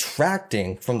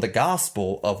detracting from the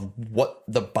gospel of what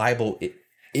the Bible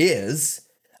is,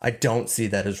 I don't see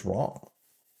that as wrong.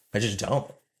 I just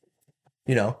don't.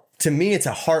 To me, it's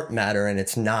a heart matter and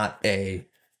it's not a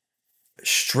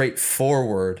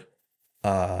straightforward,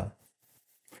 and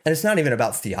it's not even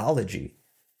about theology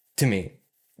to me,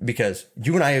 because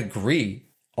you and I agree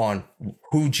on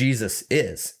who Jesus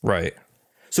is. Right.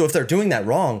 So if they're doing that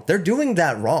wrong, they're doing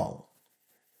that wrong.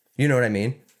 You know what I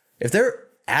mean? If they're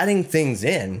adding things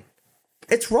in,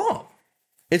 it's wrong.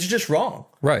 It's just wrong.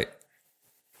 Right.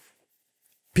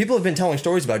 People have been telling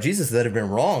stories about Jesus that have been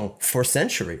wrong for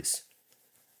centuries.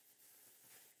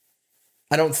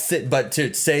 But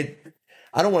to say,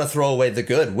 I don't want to throw away the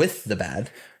good with the bad.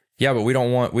 Yeah, but we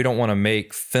don't want to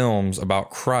make films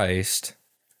about Christ.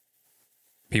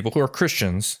 People who are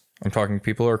Christians. I'm talking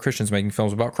people who are Christians making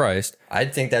films about Christ. I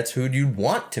think that's who you'd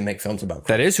want to make films about Christ.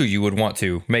 That is who you would want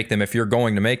to make them if you're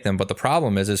going to make them. But the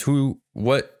problem is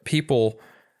what people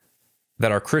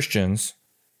that are Christians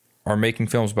are making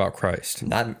films about Christ.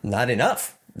 Not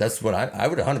enough. That's what I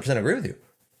would 100% agree with you.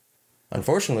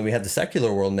 Unfortunately, we have the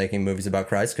secular world making movies about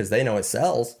Christ because they know it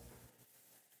sells.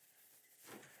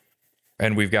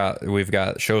 And we've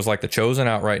got shows like The Chosen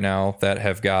out right now that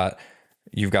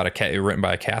you've got written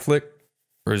by a Catholic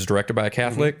or is directed by a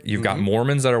Catholic. You've got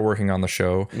Mormons that are working on the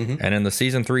show. And in the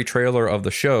season 3 trailer of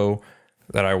the show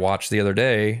that I watched the other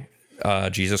day,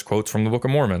 Jesus quotes from the Book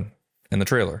of Mormon in the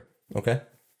trailer. Okay.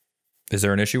 Is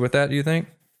there an issue with that, do you think?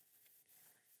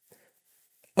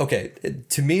 Okay.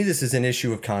 To me, this is an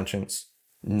issue of conscience,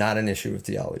 not an issue of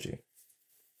theology.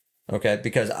 Okay.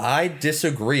 Because I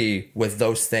disagree with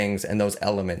those things and those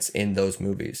elements in those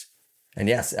movies. And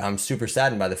yes, I'm super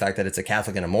saddened by the fact that it's a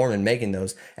Catholic and a Mormon making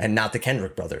those and not the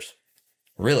Kendrick brothers.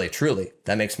 Really, truly,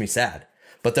 that makes me sad.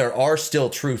 But there are still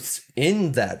truths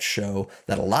in that show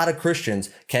that a lot of Christians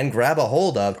can grab a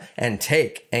hold of and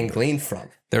take and glean from.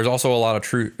 There's also a lot of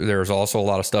truth. There's also a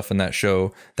lot of stuff in that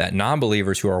show that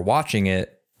non-believers who are watching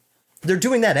it, they're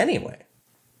doing that anyway.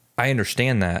 I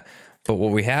understand that. But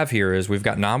what we have here is we've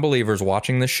got non-believers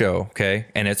watching the show, okay?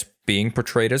 And it's being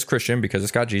portrayed as Christian because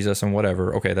it's got Jesus and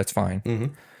whatever. Okay, that's fine.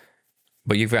 Mm-hmm.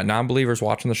 But you've got non-believers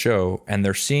watching the show and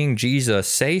they're seeing Jesus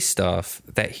say stuff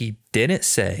that he didn't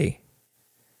say.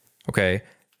 Okay.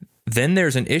 Then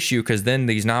there's an issue because then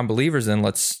these non-believers, then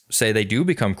let's say they do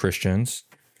become Christians,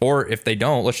 or if they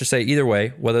don't, let's just say either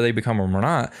way, whether they become them or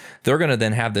not, they're going to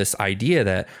then have this idea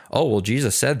that, oh, well,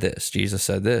 Jesus said this, Jesus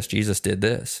said this, Jesus did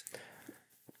this.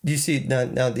 You see,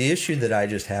 now the issue that I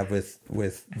just have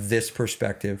with this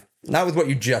perspective, not with what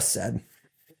you just said,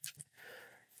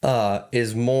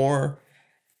 is more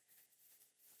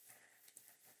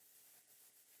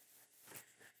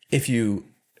if you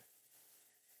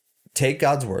take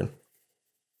God's word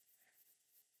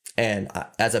and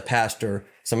as a pastor,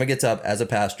 someone gets up as a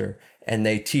pastor and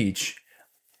they teach,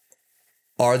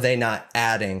 are they not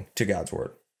adding to God's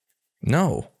word?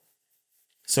 No.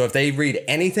 So if they read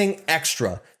anything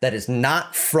extra that is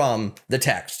not from the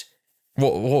text.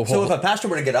 So if a pastor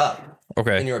were to get up,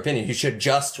 okay, in your opinion, he should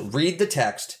just read the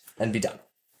text and be done.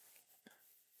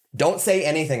 Don't say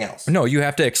anything else. No, you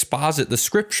have to exposit the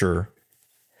scripture.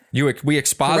 We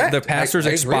exposit, correct. the pastors I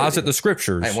exposit the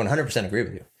scriptures. I 100% agree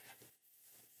with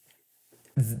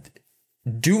you.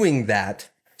 Doing that,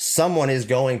 someone is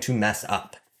going to mess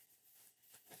up.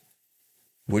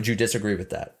 Would you disagree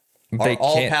with that? Are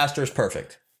all pastors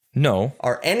perfect? No.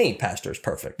 Are any pastors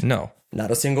perfect? No.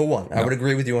 Not a single one. I would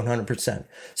agree with you 100%.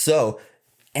 So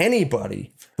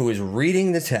anybody who is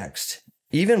reading the text,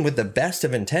 even with the best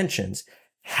of intentions,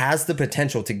 has the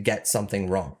potential to get something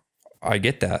wrong. I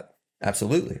get that.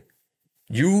 Absolutely.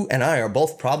 You and I are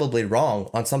both probably wrong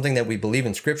on something that we believe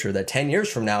in scripture that 10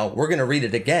 years from now, we're going to read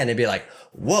it again and be like,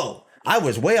 whoa, I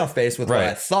was way off base with what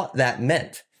I thought that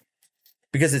meant.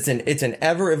 Because it's an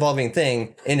ever evolving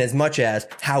thing in as much as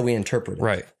how we interpret it.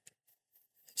 Right.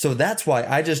 So that's why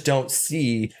I just don't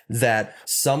see that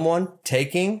someone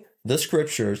taking the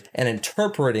scriptures and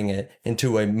interpreting it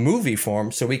into a movie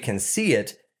form so we can see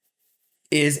it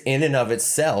is in and of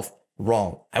itself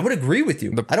wrong. I would agree with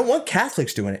you. I don't want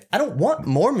Catholics doing it. I don't want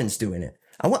Mormons doing it.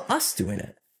 I want us doing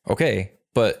it. Okay.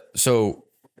 But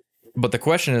the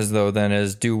question is though, then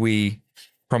is, do we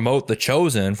promote The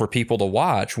Chosen for people to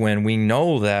watch when we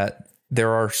know that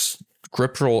there are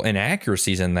scriptural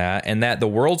inaccuracies in that, and that the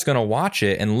world's going to watch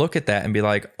it and look at that and be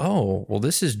like, oh, well,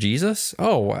 this is Jesus.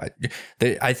 Oh,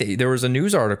 I think there was a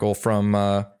news article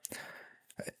from,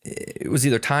 it was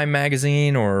either Time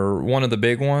Magazine or one of the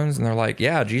big ones. And they're like,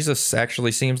 yeah, Jesus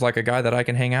actually seems like a guy that I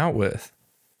can hang out with.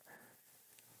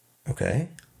 Okay.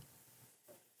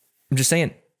 I'm just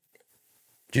saying.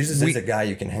 Jesus is a guy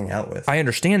you can hang out with. I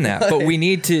understand that, but we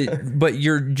need to, but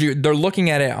they're looking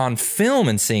at it on film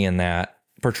and seeing that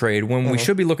portrayed when we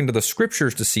should be looking to the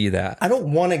scriptures to see that. I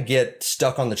don't want to get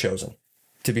stuck on The Chosen,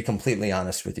 to be completely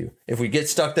honest with you. If we get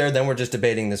stuck there, then we're just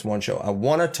debating this one show. I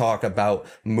want to talk about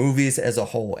movies as a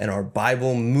whole and are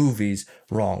Bible movies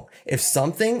wrong. If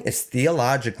something is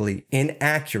theologically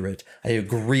inaccurate, I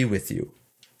agree with you.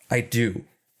 I do.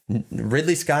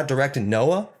 Ridley Scott directed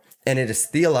Noah, and it is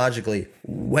theologically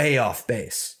way off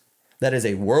base. That is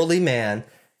a worldly man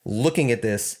looking at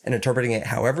this and interpreting it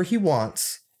however he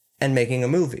wants and making a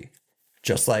movie.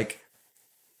 Just like,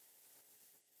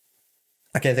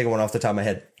 I can't think of one off the top of my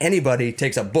head. Anybody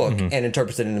takes a book and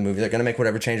interprets it in a movie. They're going to make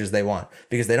whatever changes they want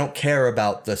because they don't care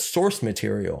about the source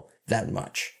material that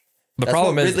much. The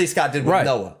problem is Ridley Scott did with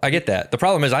Noah. I get that. The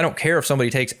problem is I don't care if somebody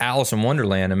takes Alice in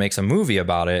Wonderland and makes a movie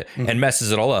about it and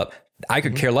messes it all up. I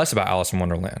could care less about Alice in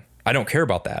Wonderland. I don't care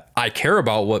about that. I care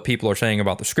about what people are saying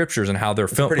about the scriptures and how they're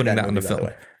putting that in the film.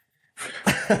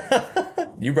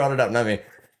 You brought it up, not me.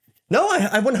 No,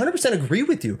 I 100% agree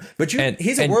with you. But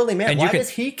he's a worldly man. Why does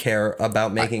he care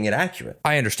about making it accurate?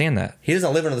 I understand that. He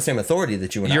doesn't live under the same authority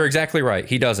that you and I. You're exactly right.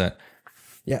 He doesn't.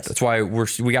 Yes. That's why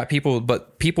we got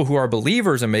people who are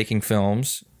believers in making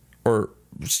films or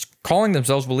calling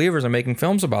themselves believers and making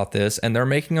films about this, and they're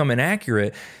making them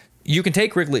inaccurate. You can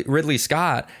take Ridley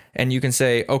Scott and you can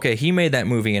say, okay, he made that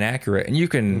movie inaccurate. And you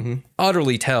can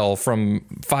utterly tell from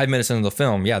 5 minutes into the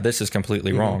film, yeah, this is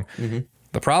completely wrong.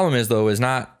 The problem is, though,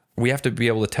 we have to be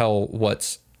able to tell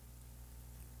what's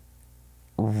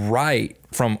right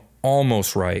from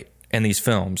almost right in these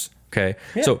films. Okay.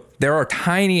 Yeah. So there are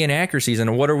tiny inaccuracies.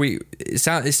 And what are we? It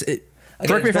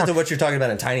depends on what you're talking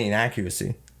about in tiny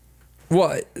inaccuracy.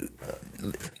 Well,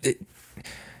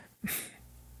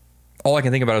 all I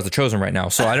can think about is The Chosen right now.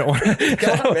 So I don't want to.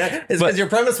 Go on, man. It's because your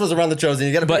premise was around The Chosen.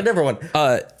 You got to pick a different one.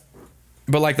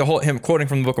 But like the whole him quoting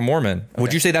from the Book of Mormon,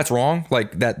 would you say that's wrong?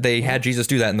 Like that they had Jesus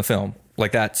do that in the film?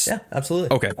 Like that's Yeah,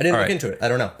 absolutely. Okay. I didn't All look right. into it. I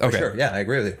don't know. For Okay. sure. Yeah, I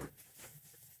agree with you.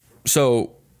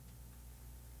 So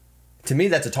To me,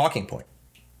 that's a talking point.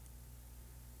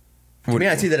 To me,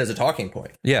 I see that as a talking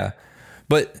point. yeah,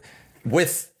 but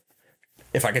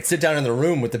If I could sit down in the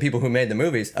room with the people who made the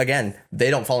movies, again, they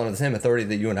don't fall under the same authority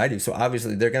that you and I do. So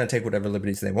obviously, they're going to take whatever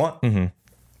liberties they want. Mm-hmm.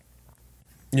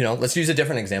 You know, let's use a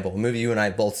different example. A movie you and I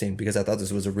have both seen because I thought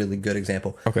this was a really good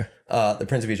example. okay, The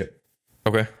Prince of Egypt.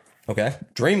 okay, Okay,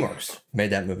 DreamWorks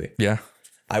made that movie. yeah,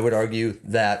 I would argue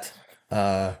that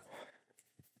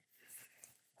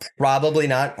probably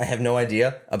not. I have no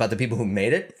idea about the people who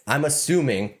made it. I'm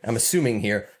assuming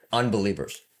here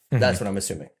unbelievers. That's what I'm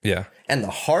assuming. yeah, And the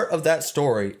heart of that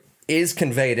story is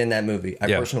conveyed in that movie. I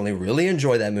Yeah. personally really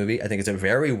enjoy that movie. I think it's a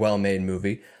very well made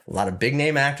movie. A lot of big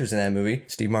name actors in that movie.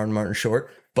 Steve Martin, Martin Short.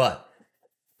 But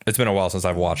it's been a while since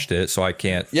I've watched it, so I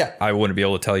can't. Yeah. I wouldn't be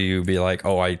able to tell you, be like,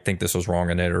 oh, I think this was wrong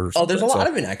in it, or oh, there's a lot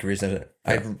so- of inaccuracies in it.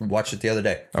 I watched it the other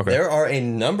day. Okay. There are a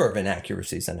number of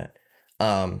inaccuracies in it.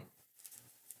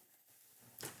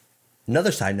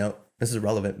 Another side note, this is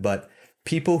irrelevant, but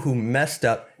people who messed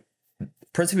up,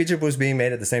 Prince of Egypt was being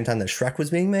made at the same time that Shrek was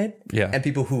being made. Yeah. And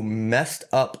people who messed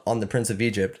up on the Prince of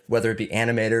Egypt, whether it be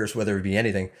animators, whether it be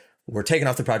anything, were taken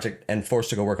off the project and forced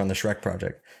to go work on the Shrek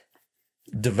project.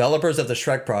 Developers of the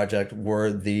Shrek project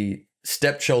were the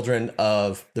stepchildren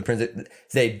of the Prince.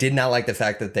 They did not like the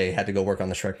fact that they had to go work on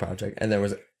the Shrek project. And there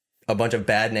was a bunch of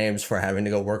bad names for having to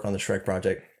go work on the Shrek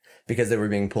project because they were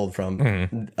being pulled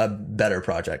from a better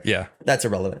project. Yeah. That's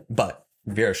irrelevant. But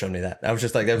Vera showed me that. I was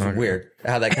just like, that was weird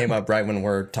how that came up right when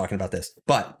we're talking about this.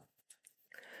 But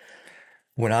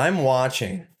when I'm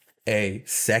watching a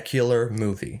secular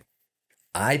movie,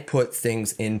 I put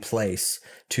things in place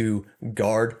to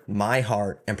guard my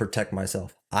heart and protect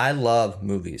myself. I love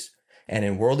movies. And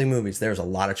in worldly movies, there's a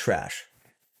lot of trash.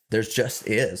 There's just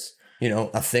is. You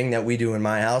know, a thing that we do in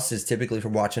my house is typically for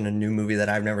watching a new movie that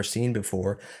I've never seen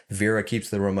before. Vera keeps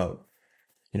the remote.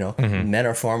 You know, men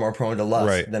are far more prone to lust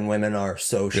Right. than women are.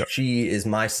 So she is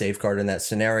my safeguard in that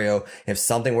scenario. If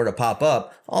something were to pop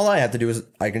up, all I have to do is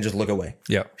I can just look away.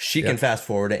 Yeah. She can fast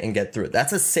forward it and get through it.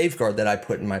 That's a safeguard that I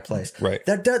put in my place. Right.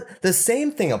 That does the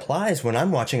same thing applies when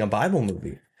I'm watching a Bible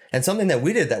movie. And something that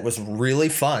we did that was really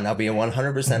fun. I'll be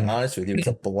 100% honest with you. It was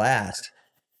a blast.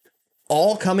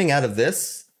 All coming out of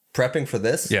this, prepping for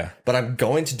this. Yeah. But I'm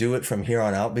going to do it from here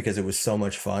on out because it was so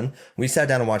much fun. We sat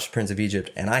down and watched Prince of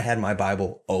Egypt, and I had my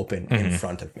Bible open in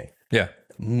front of me. Yeah.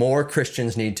 More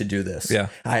Christians need to do this. Yeah.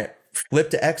 I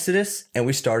flipped to Exodus and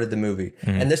we started the movie.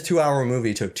 And this 2-hour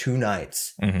movie took 2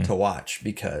 nights to watch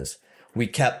because we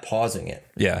kept pausing it.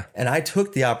 Yeah. And I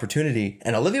took the opportunity,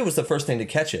 and Olivia was the first thing to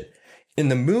catch it. In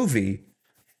the movie,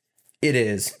 it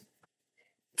is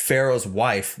Pharaoh's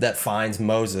wife that finds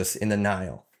Moses in the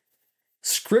Nile.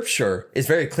 Scripture is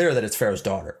very clear that it's Pharaoh's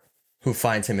daughter who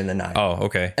finds him in the Nile. Oh,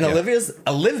 okay. And yeah. Olivia is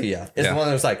the Yeah. one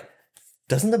that was like,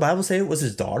 doesn't the Bible say it was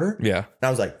his daughter? Yeah. And I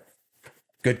was like,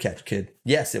 good catch, kid.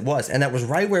 Yes, it was. And that was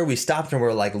right where we stopped and we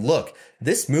were like, look,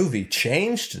 this movie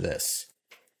changed this.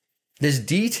 This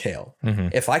detail.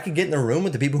 If I could get in the room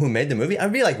with the people who made the movie,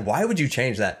 I'd be like, why would you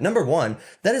change that? Number one,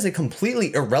 that is a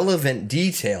completely irrelevant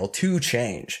detail to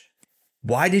change.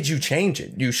 Why did you change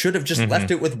it? You should have just left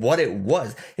it with what it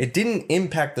was. It didn't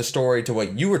impact the story to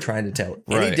what you were trying to tell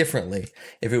any Right. differently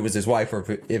if it was his wife or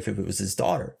if it was his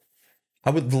daughter. I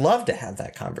would love to have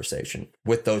that conversation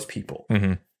with those people.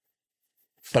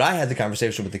 But I had the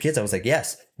conversation with the kids. I was like,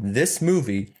 yes, this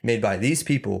movie made by these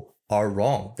people are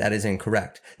wrong. That is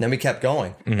incorrect. And then we kept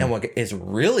going. And what is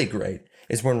really great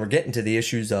is when we're getting to the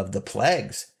issues of the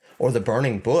plagues or the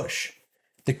burning bush.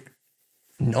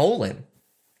 Nolan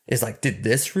is like, did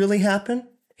this really happen?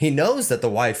 He knows that the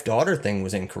wife-daughter thing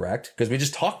was incorrect because we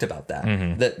just talked about that,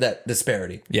 that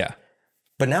disparity. Yeah.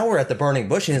 But now we're at the burning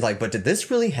bush and he's like, but did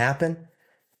this really happen?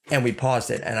 And we paused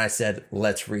it and I said,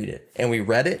 let's read it. And we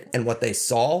read it. And what they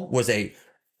saw was a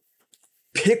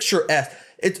picturesque.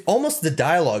 It's almost the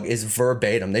dialogue is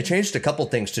verbatim. They changed a couple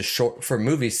things to short for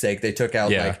movie's sake. They took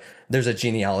out like there's a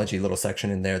genealogy little section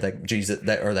in there that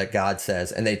that God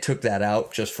says, and they took that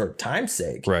out just for time's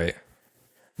sake. Right.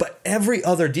 But every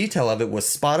other detail of it was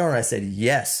spot on. I said,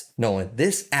 yes, Nolan,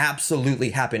 this absolutely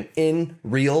happened in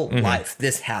real life.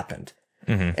 This happened.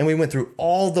 And we went through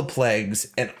all the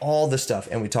plagues and all the stuff.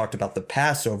 And we talked about the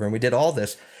Passover and we did all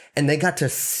this. And they got to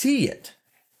see it.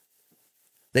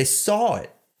 They saw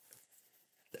it.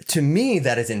 To me,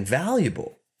 that is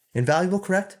invaluable. Invaluable,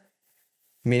 correct?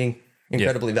 Meaning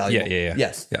incredibly valuable. Yeah.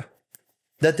 Yes. Yeah.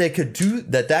 that they could do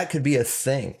that could be a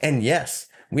thing. And yes,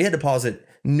 we had to pause it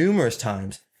numerous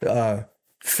times.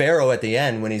 Pharaoh at the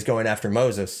end, when he's going after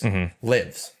Moses,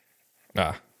 lives.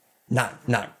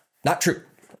 Not true.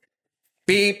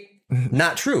 Beep.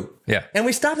 Not true. Yeah. And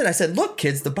we stopped it. I said, look,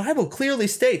 kids, the Bible clearly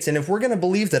states, and if we're going to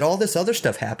believe that all this other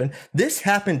stuff happened, this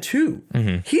happened too.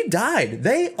 He died.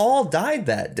 They all died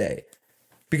that day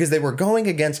because they were going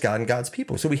against God and God's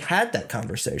people. So we had that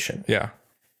conversation. Yeah.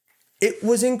 It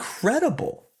was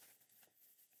incredible.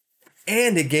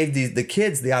 And it gave the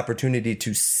kids the opportunity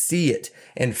to see it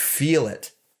and feel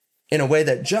it in a way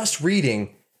that just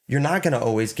reading, you're not going to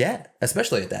always get,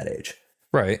 especially at that age.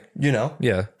 Right. You know?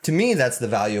 Yeah. To me, that's the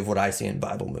value of what I see in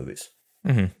Bible movies.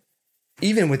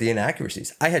 Even with the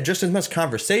inaccuracies. I had just as much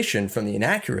conversation from the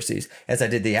inaccuracies as I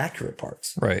did the accurate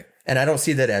parts. Right. And I don't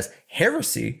see that as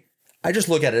heresy. I just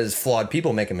look at it as flawed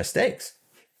people making mistakes.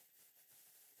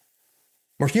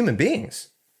 We're human beings.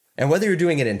 And whether you're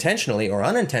doing it intentionally or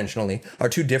unintentionally are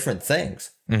two different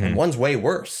things. And one's way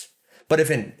worse. But if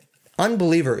an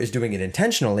unbeliever is doing it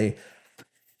intentionally,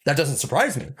 that doesn't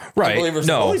surprise me. Right. Unbelievers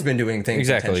have always been doing things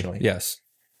intentionally. Yes.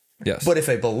 Yes. But if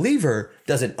a believer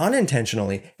does it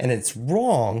unintentionally and it's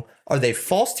wrong, are they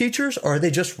false teachers or are they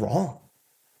just wrong?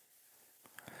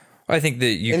 I think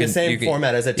that you In can the same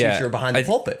format as a teacher behind the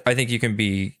pulpit. I think you can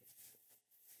be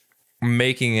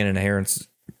making an inherence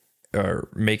or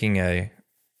making a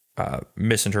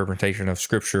misinterpretation of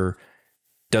scripture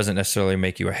doesn't necessarily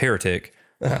make you a heretic.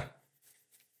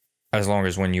 As long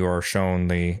as when you are shown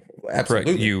the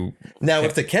Absolutely. correct, Now,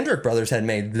 if the Kendrick brothers had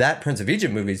made that Prince of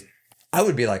Egypt movies, I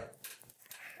would be like,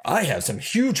 I have some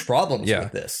huge problems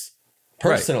with this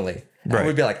personally. Right. I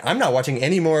would be like, I'm not watching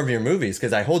any more of your movies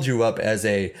because I hold you up as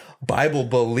a Bible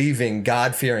believing,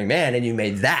 God fearing man, and you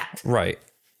made that. Right.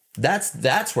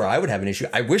 That's where I would have an issue.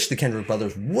 I wish the Kendrick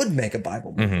brothers would make a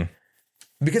Bible movie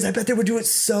because I bet they would do it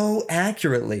so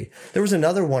accurately. There was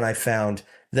another one I found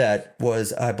that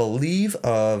was, I believe,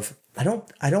 of I don't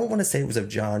want to say it was of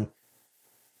John,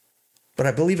 but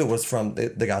I believe it was from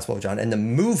the Gospel of John, and the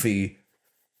movie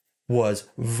was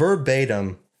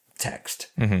verbatim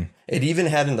text. It even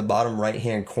had in the bottom right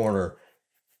hand corner,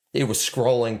 it was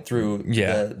scrolling through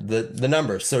the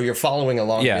numbers, so you're following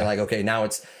along. You're like, okay, now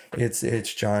it's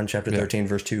John chapter 13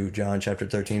 verse 2, John chapter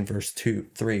 13 verse 2,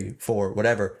 3, 4,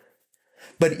 whatever.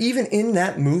 But even in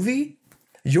that movie,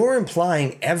 you're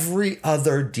implying every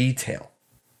other detail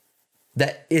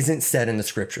that isn't said in the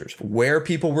scriptures, where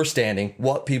people were standing,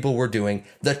 what people were doing,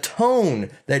 the tone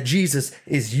that Jesus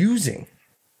is using.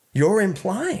 You're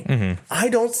implying. I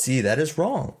don't see that as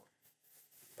wrong.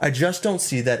 I just don't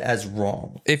see that as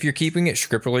wrong. If you're keeping it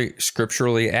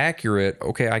scripturally accurate,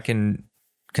 okay, I can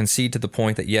concede to the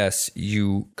point that yes,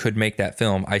 you could make that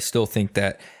film. I still think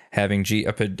that having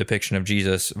a depiction of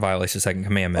Jesus violates the second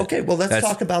commandment. Okay, well, let's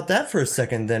talk about that for a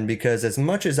second then, because as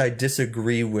much as I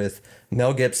disagree with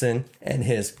Mel Gibson and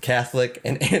his Catholic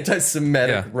and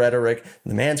anti-Semitic rhetoric,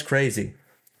 the man's crazy.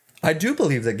 I do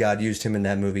believe that God used him in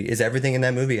that movie. Is everything in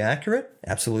that movie accurate?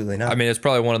 Absolutely not. I mean, it's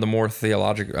probably one of the more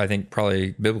theological, I think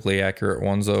probably biblically accurate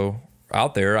ones though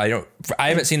out there. I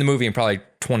haven't seen the movie in probably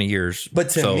 20 years.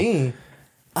 But to me,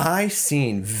 I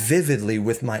seen vividly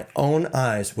with my own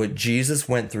eyes what Jesus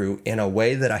went through in a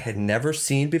way that I had never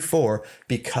seen before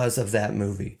because of that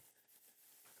movie.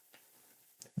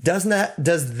 Does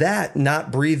that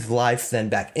not breathe life then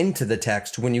back into the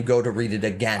text when you go to read it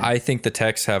again? I think the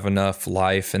texts have enough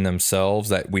life in themselves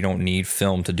that we don't need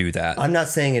film to do that. I'm not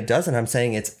saying it doesn't. I'm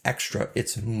saying it's extra.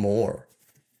 It's more.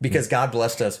 Because God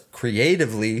blessed us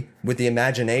creatively with the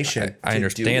imagination. I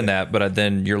understand that, but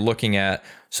then you're looking at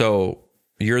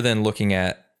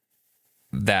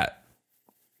that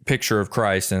picture of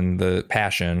Christ and the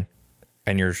passion,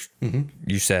 and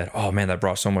you said, "Oh man, that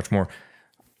brought so much more."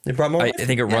 It brought more. I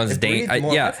think it runs danger. I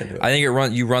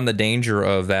think you run the danger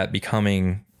of that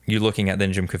becoming you looking at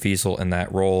then Jim Caviezel in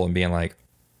that role and being like,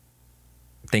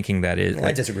 thinking that is.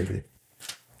 I disagree with you.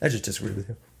 I just disagree with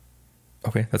you.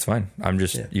 Okay, that's fine. I'm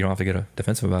just you don't have to get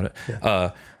defensive about it.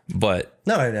 Yeah. But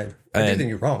no, I do think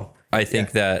you're wrong. I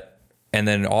think that, and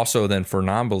then also then for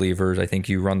non-believers, I think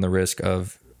you run the risk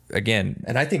of again.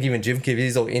 And I think even Jim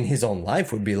Caviezel in his own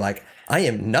life would be like, I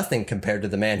am nothing compared to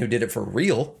the man who did it for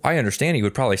real. I understand he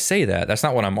would probably say that. That's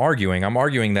not what I'm arguing. I'm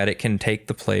arguing that it can take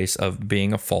the place of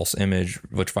being a false image,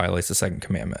 which violates the second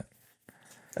commandment.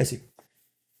 I see.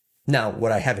 Now,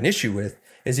 what I have an issue with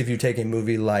is if you take a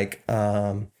movie like,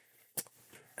 I'm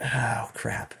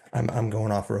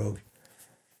going off rogue.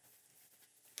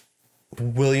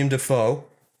 William Dafoe.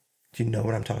 Do you know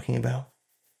what I'm talking about?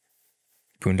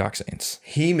 Boondock Saints.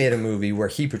 He made a movie where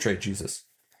he portrayed Jesus.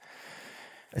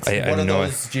 It's I one of know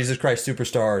those Jesus Christ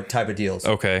Superstar type of deals.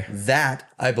 Okay. That,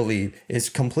 I believe, is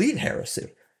complete heresy.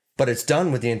 But it's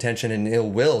done with the intention and ill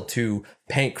will to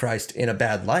paint Christ in a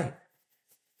bad light.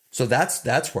 So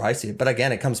that's where I see it. But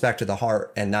again, it comes back to the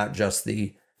heart and not just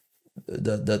the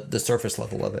surface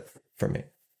level of it for me.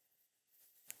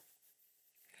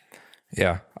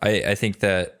 Yeah. I think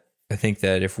that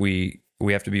if we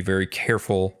have to be very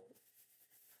careful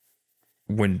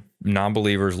when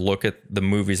non-believers look at the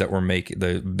movies that we're making,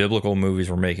 the biblical movies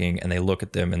we're making, and they look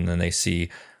at them and then they see,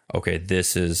 okay,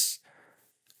 this is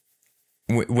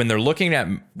when they're looking at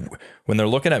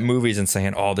movies and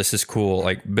saying, oh, this is cool,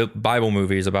 like Bible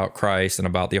movies about Christ and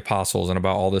about the apostles and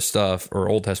about all this stuff, or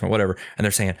Old Testament, whatever. And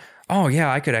they're saying, oh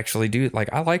yeah, I could actually do it.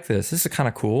 Like, I like this. This is kind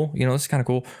of cool. This is kind of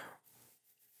cool.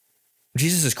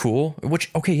 Jesus is cool,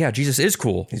 which, okay, yeah, Jesus is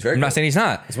cool. He's very I'm cool. not saying he's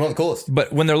not. He's one of the coolest.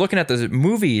 But when they're looking at the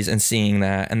movies and seeing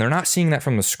that, and they're not seeing that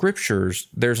from the scriptures,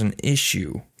 there's an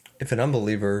issue. If an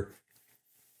unbeliever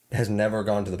has never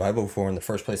gone to the Bible before, and the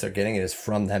first place they're getting it is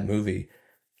from that movie,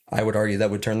 I would argue that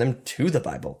would turn them to the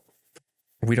Bible.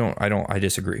 I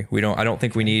disagree. I don't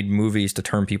think we need movies to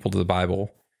turn people to the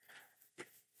Bible.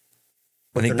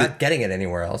 But they're not getting it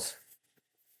anywhere else.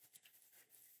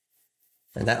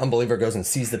 And that unbeliever goes and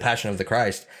sees the passion of the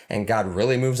Christ, and God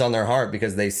really moves on their heart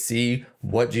because they see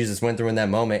what Jesus went through in that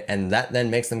moment, and that then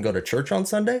makes them go to church on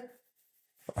Sunday.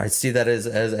 I see that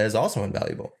as also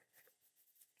invaluable.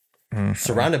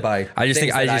 Surrounded by I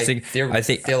think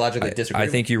theologically disagree. I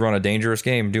think you run a dangerous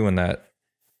game doing that.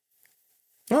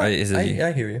 Well,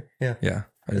 I hear you. Yeah. Yeah.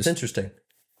 It's interesting.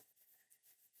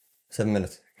 7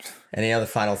 minutes. Any other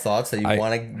final thoughts that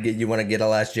you want to get a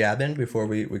last jab in before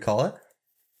we call it?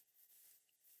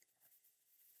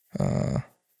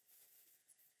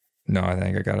 No, I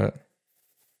think I got it.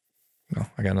 No,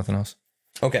 I got nothing else.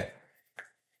 Okay.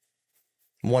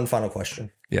 One final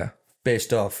question. Yeah.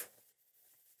 Based off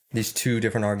these two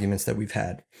different arguments that we've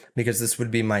had, because this would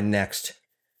be my next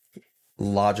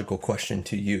logical question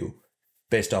to you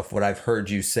based off what I've heard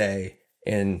you say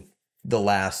in the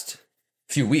last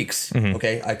few weeks. Mm-hmm.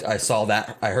 Okay. I saw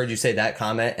that. I heard you say that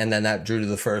comment, and then that drew to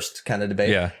the first kind of debate.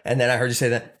 Yeah. And then I heard you say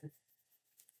that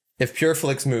if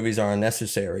PureFlix movies are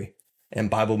unnecessary and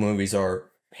Bible movies are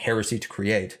heresy to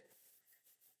create,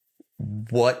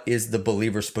 what is the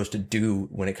believer supposed to do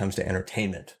when it comes to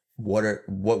entertainment? What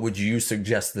would you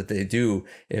suggest that they do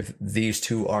if these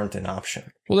two aren't an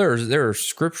option? Well, there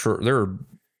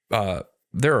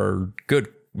are good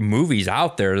movies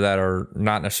out there that are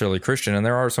not necessarily Christian, and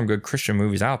there are some good Christian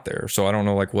movies out there. So I don't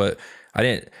know, like, when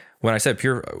I said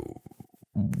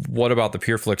what about the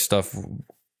PureFlix stuff?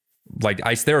 Like,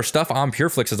 there are stuff on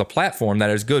PureFlix as a platform that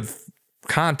is good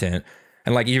content.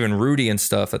 And like even Rudy and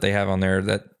stuff that they have on there,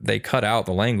 that they cut out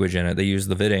the language in it. They use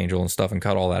the VidAngel and stuff and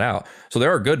cut all that out. So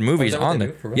there are good movies on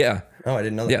there. Yeah. Oh, I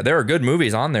didn't know that. Yeah, there are good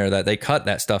movies on there that they cut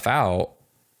that stuff out.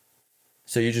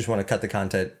 So you just want to cut the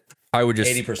content? I would just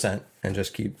 80% and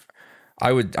just keep.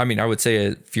 I would say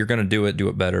if you're going to do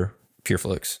it better.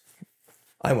 PureFlix.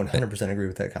 I 100% agree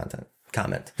with that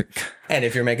comment. And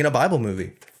if you're making a Bible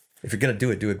movie, if you're going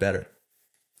to do it better.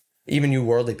 Even you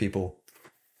worldly people,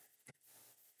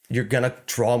 you're going to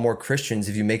draw more Christians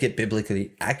if you make it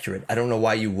biblically accurate. I don't know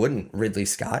why you wouldn't, Ridley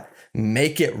Scott.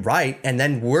 Make it right, and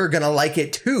then we're going to like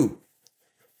it too.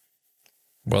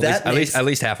 Well, at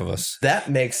least half of us. That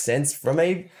makes sense from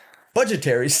a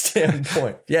budgetary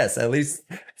standpoint. Yes, at least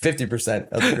 50%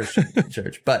 of the Christian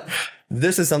church. But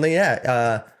this is something, you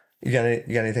got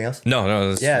anything else?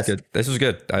 No, this was good. This was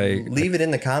good. Leave it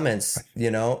in the comments,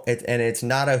 and it's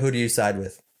not a who do you side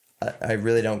with. I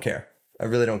really don't care. I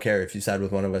really don't care if you side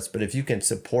with one of us, but if you can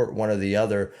support one or the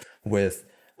other with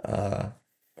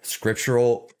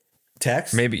scriptural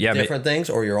text, different things,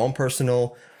 or your own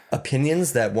personal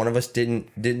opinions that one of us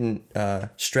didn't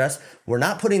stress, we're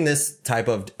not putting this type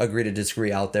of agree to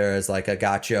disagree out there as like a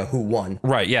gotcha who won.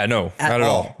 Right? Yeah. No. Not at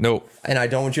all. No. And I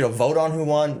don't want you to vote on who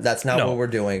won. That's not what we're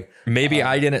doing. Maybe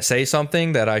I didn't say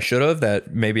something that I should have,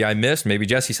 that maybe I missed. Maybe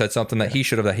Jesse said something that he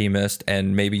should have, that he missed,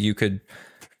 and maybe you could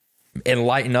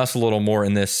enlighten us a little more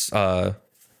in this and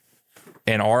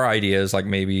our ideas, like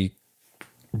maybe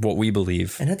what we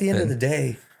believe. And at the end of the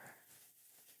day,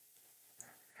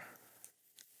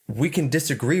 we can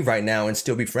disagree right now and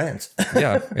still be friends.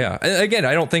 Yeah. And again,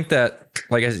 I don't think that,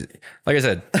 like I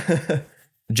said,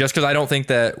 just because I don't think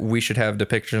that we should have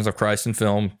depictions of Christ in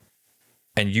film,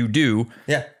 and you do.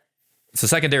 Yeah. It's a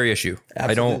secondary issue.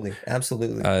 Absolutely.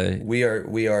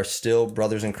 We are still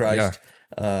brothers in Christ.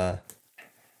 Yeah.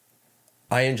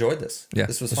 I enjoyed this. Yeah,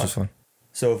 this was fun.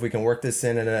 So if we can work this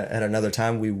in at another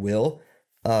time, we will.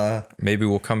 Maybe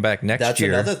we'll come back next That's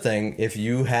year. another thing. If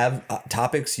you have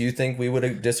topics you think we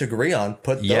would disagree on,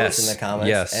 put those Yes, in the comments,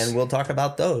 yes. and we'll talk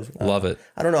about those. Love it.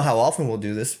 I don't know how often we'll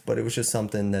do this, but it was just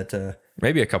something that,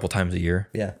 Maybe a couple times a year.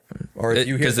 yeah. Or if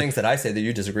you hear 'cause things that I say that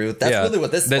you disagree with, that's Yeah. really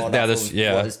what this That- spawned yeah, off this- of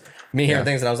yeah. was. Me hearing Yeah.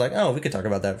 things that I was like, oh, we could talk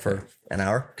about that for an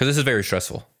hour. Because this is very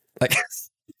stressful. Like,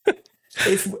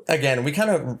 If again, we kind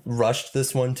of rushed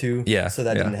this one too. Yeah, So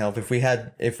that yeah. didn't help.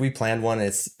 If we planned one,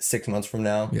 it's 6 months from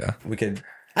now. Yeah. We could.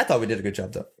 I thought we did a good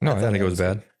job though. no, I thought don't think it was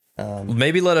good. bad.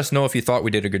 Maybe let us know if you thought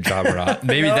we did a good job or not.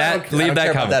 Maybe No, I that. don't- I Leave don't that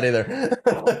care about comment.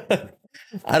 that either.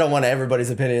 I don't want everybody's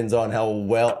opinions on how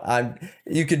well I'm.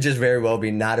 You could just very well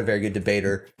be not a very good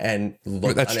debater and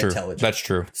look That's true. unintelligent. That's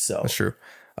true. So That's true.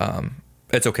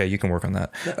 It's okay. You can work on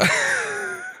that.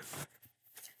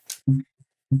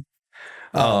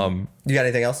 You got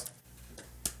anything else?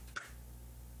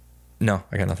 No,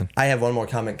 I got nothing. I have one more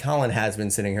comment. Colin has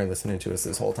been sitting here listening to us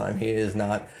this whole time. He is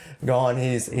not gone.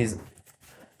 He's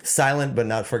silent but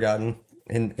not forgotten.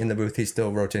 In the booth, he's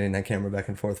still rotating that camera back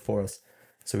and forth for us.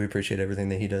 So we appreciate everything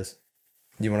that he does.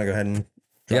 You want to go ahead and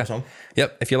drop us home?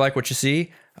 Yep. If you like what you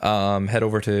see, head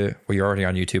over to, well, you're already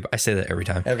on YouTube. I say that every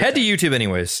time. Every head to YouTube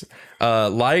anyways.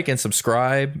 Like and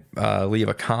subscribe. Leave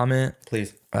a comment.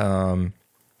 Please.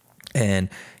 And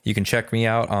you can check me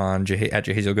out on at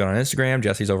Jahaziel Good on Instagram.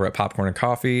 Jesse's over at Popcorn and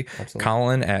Coffee. Absolutely.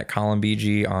 Colin at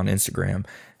ColinBG on Instagram.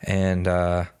 And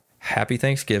happy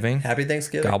Thanksgiving. Happy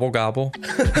Thanksgiving. Gobble, gobble.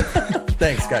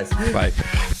 Thanks, guys. Bye.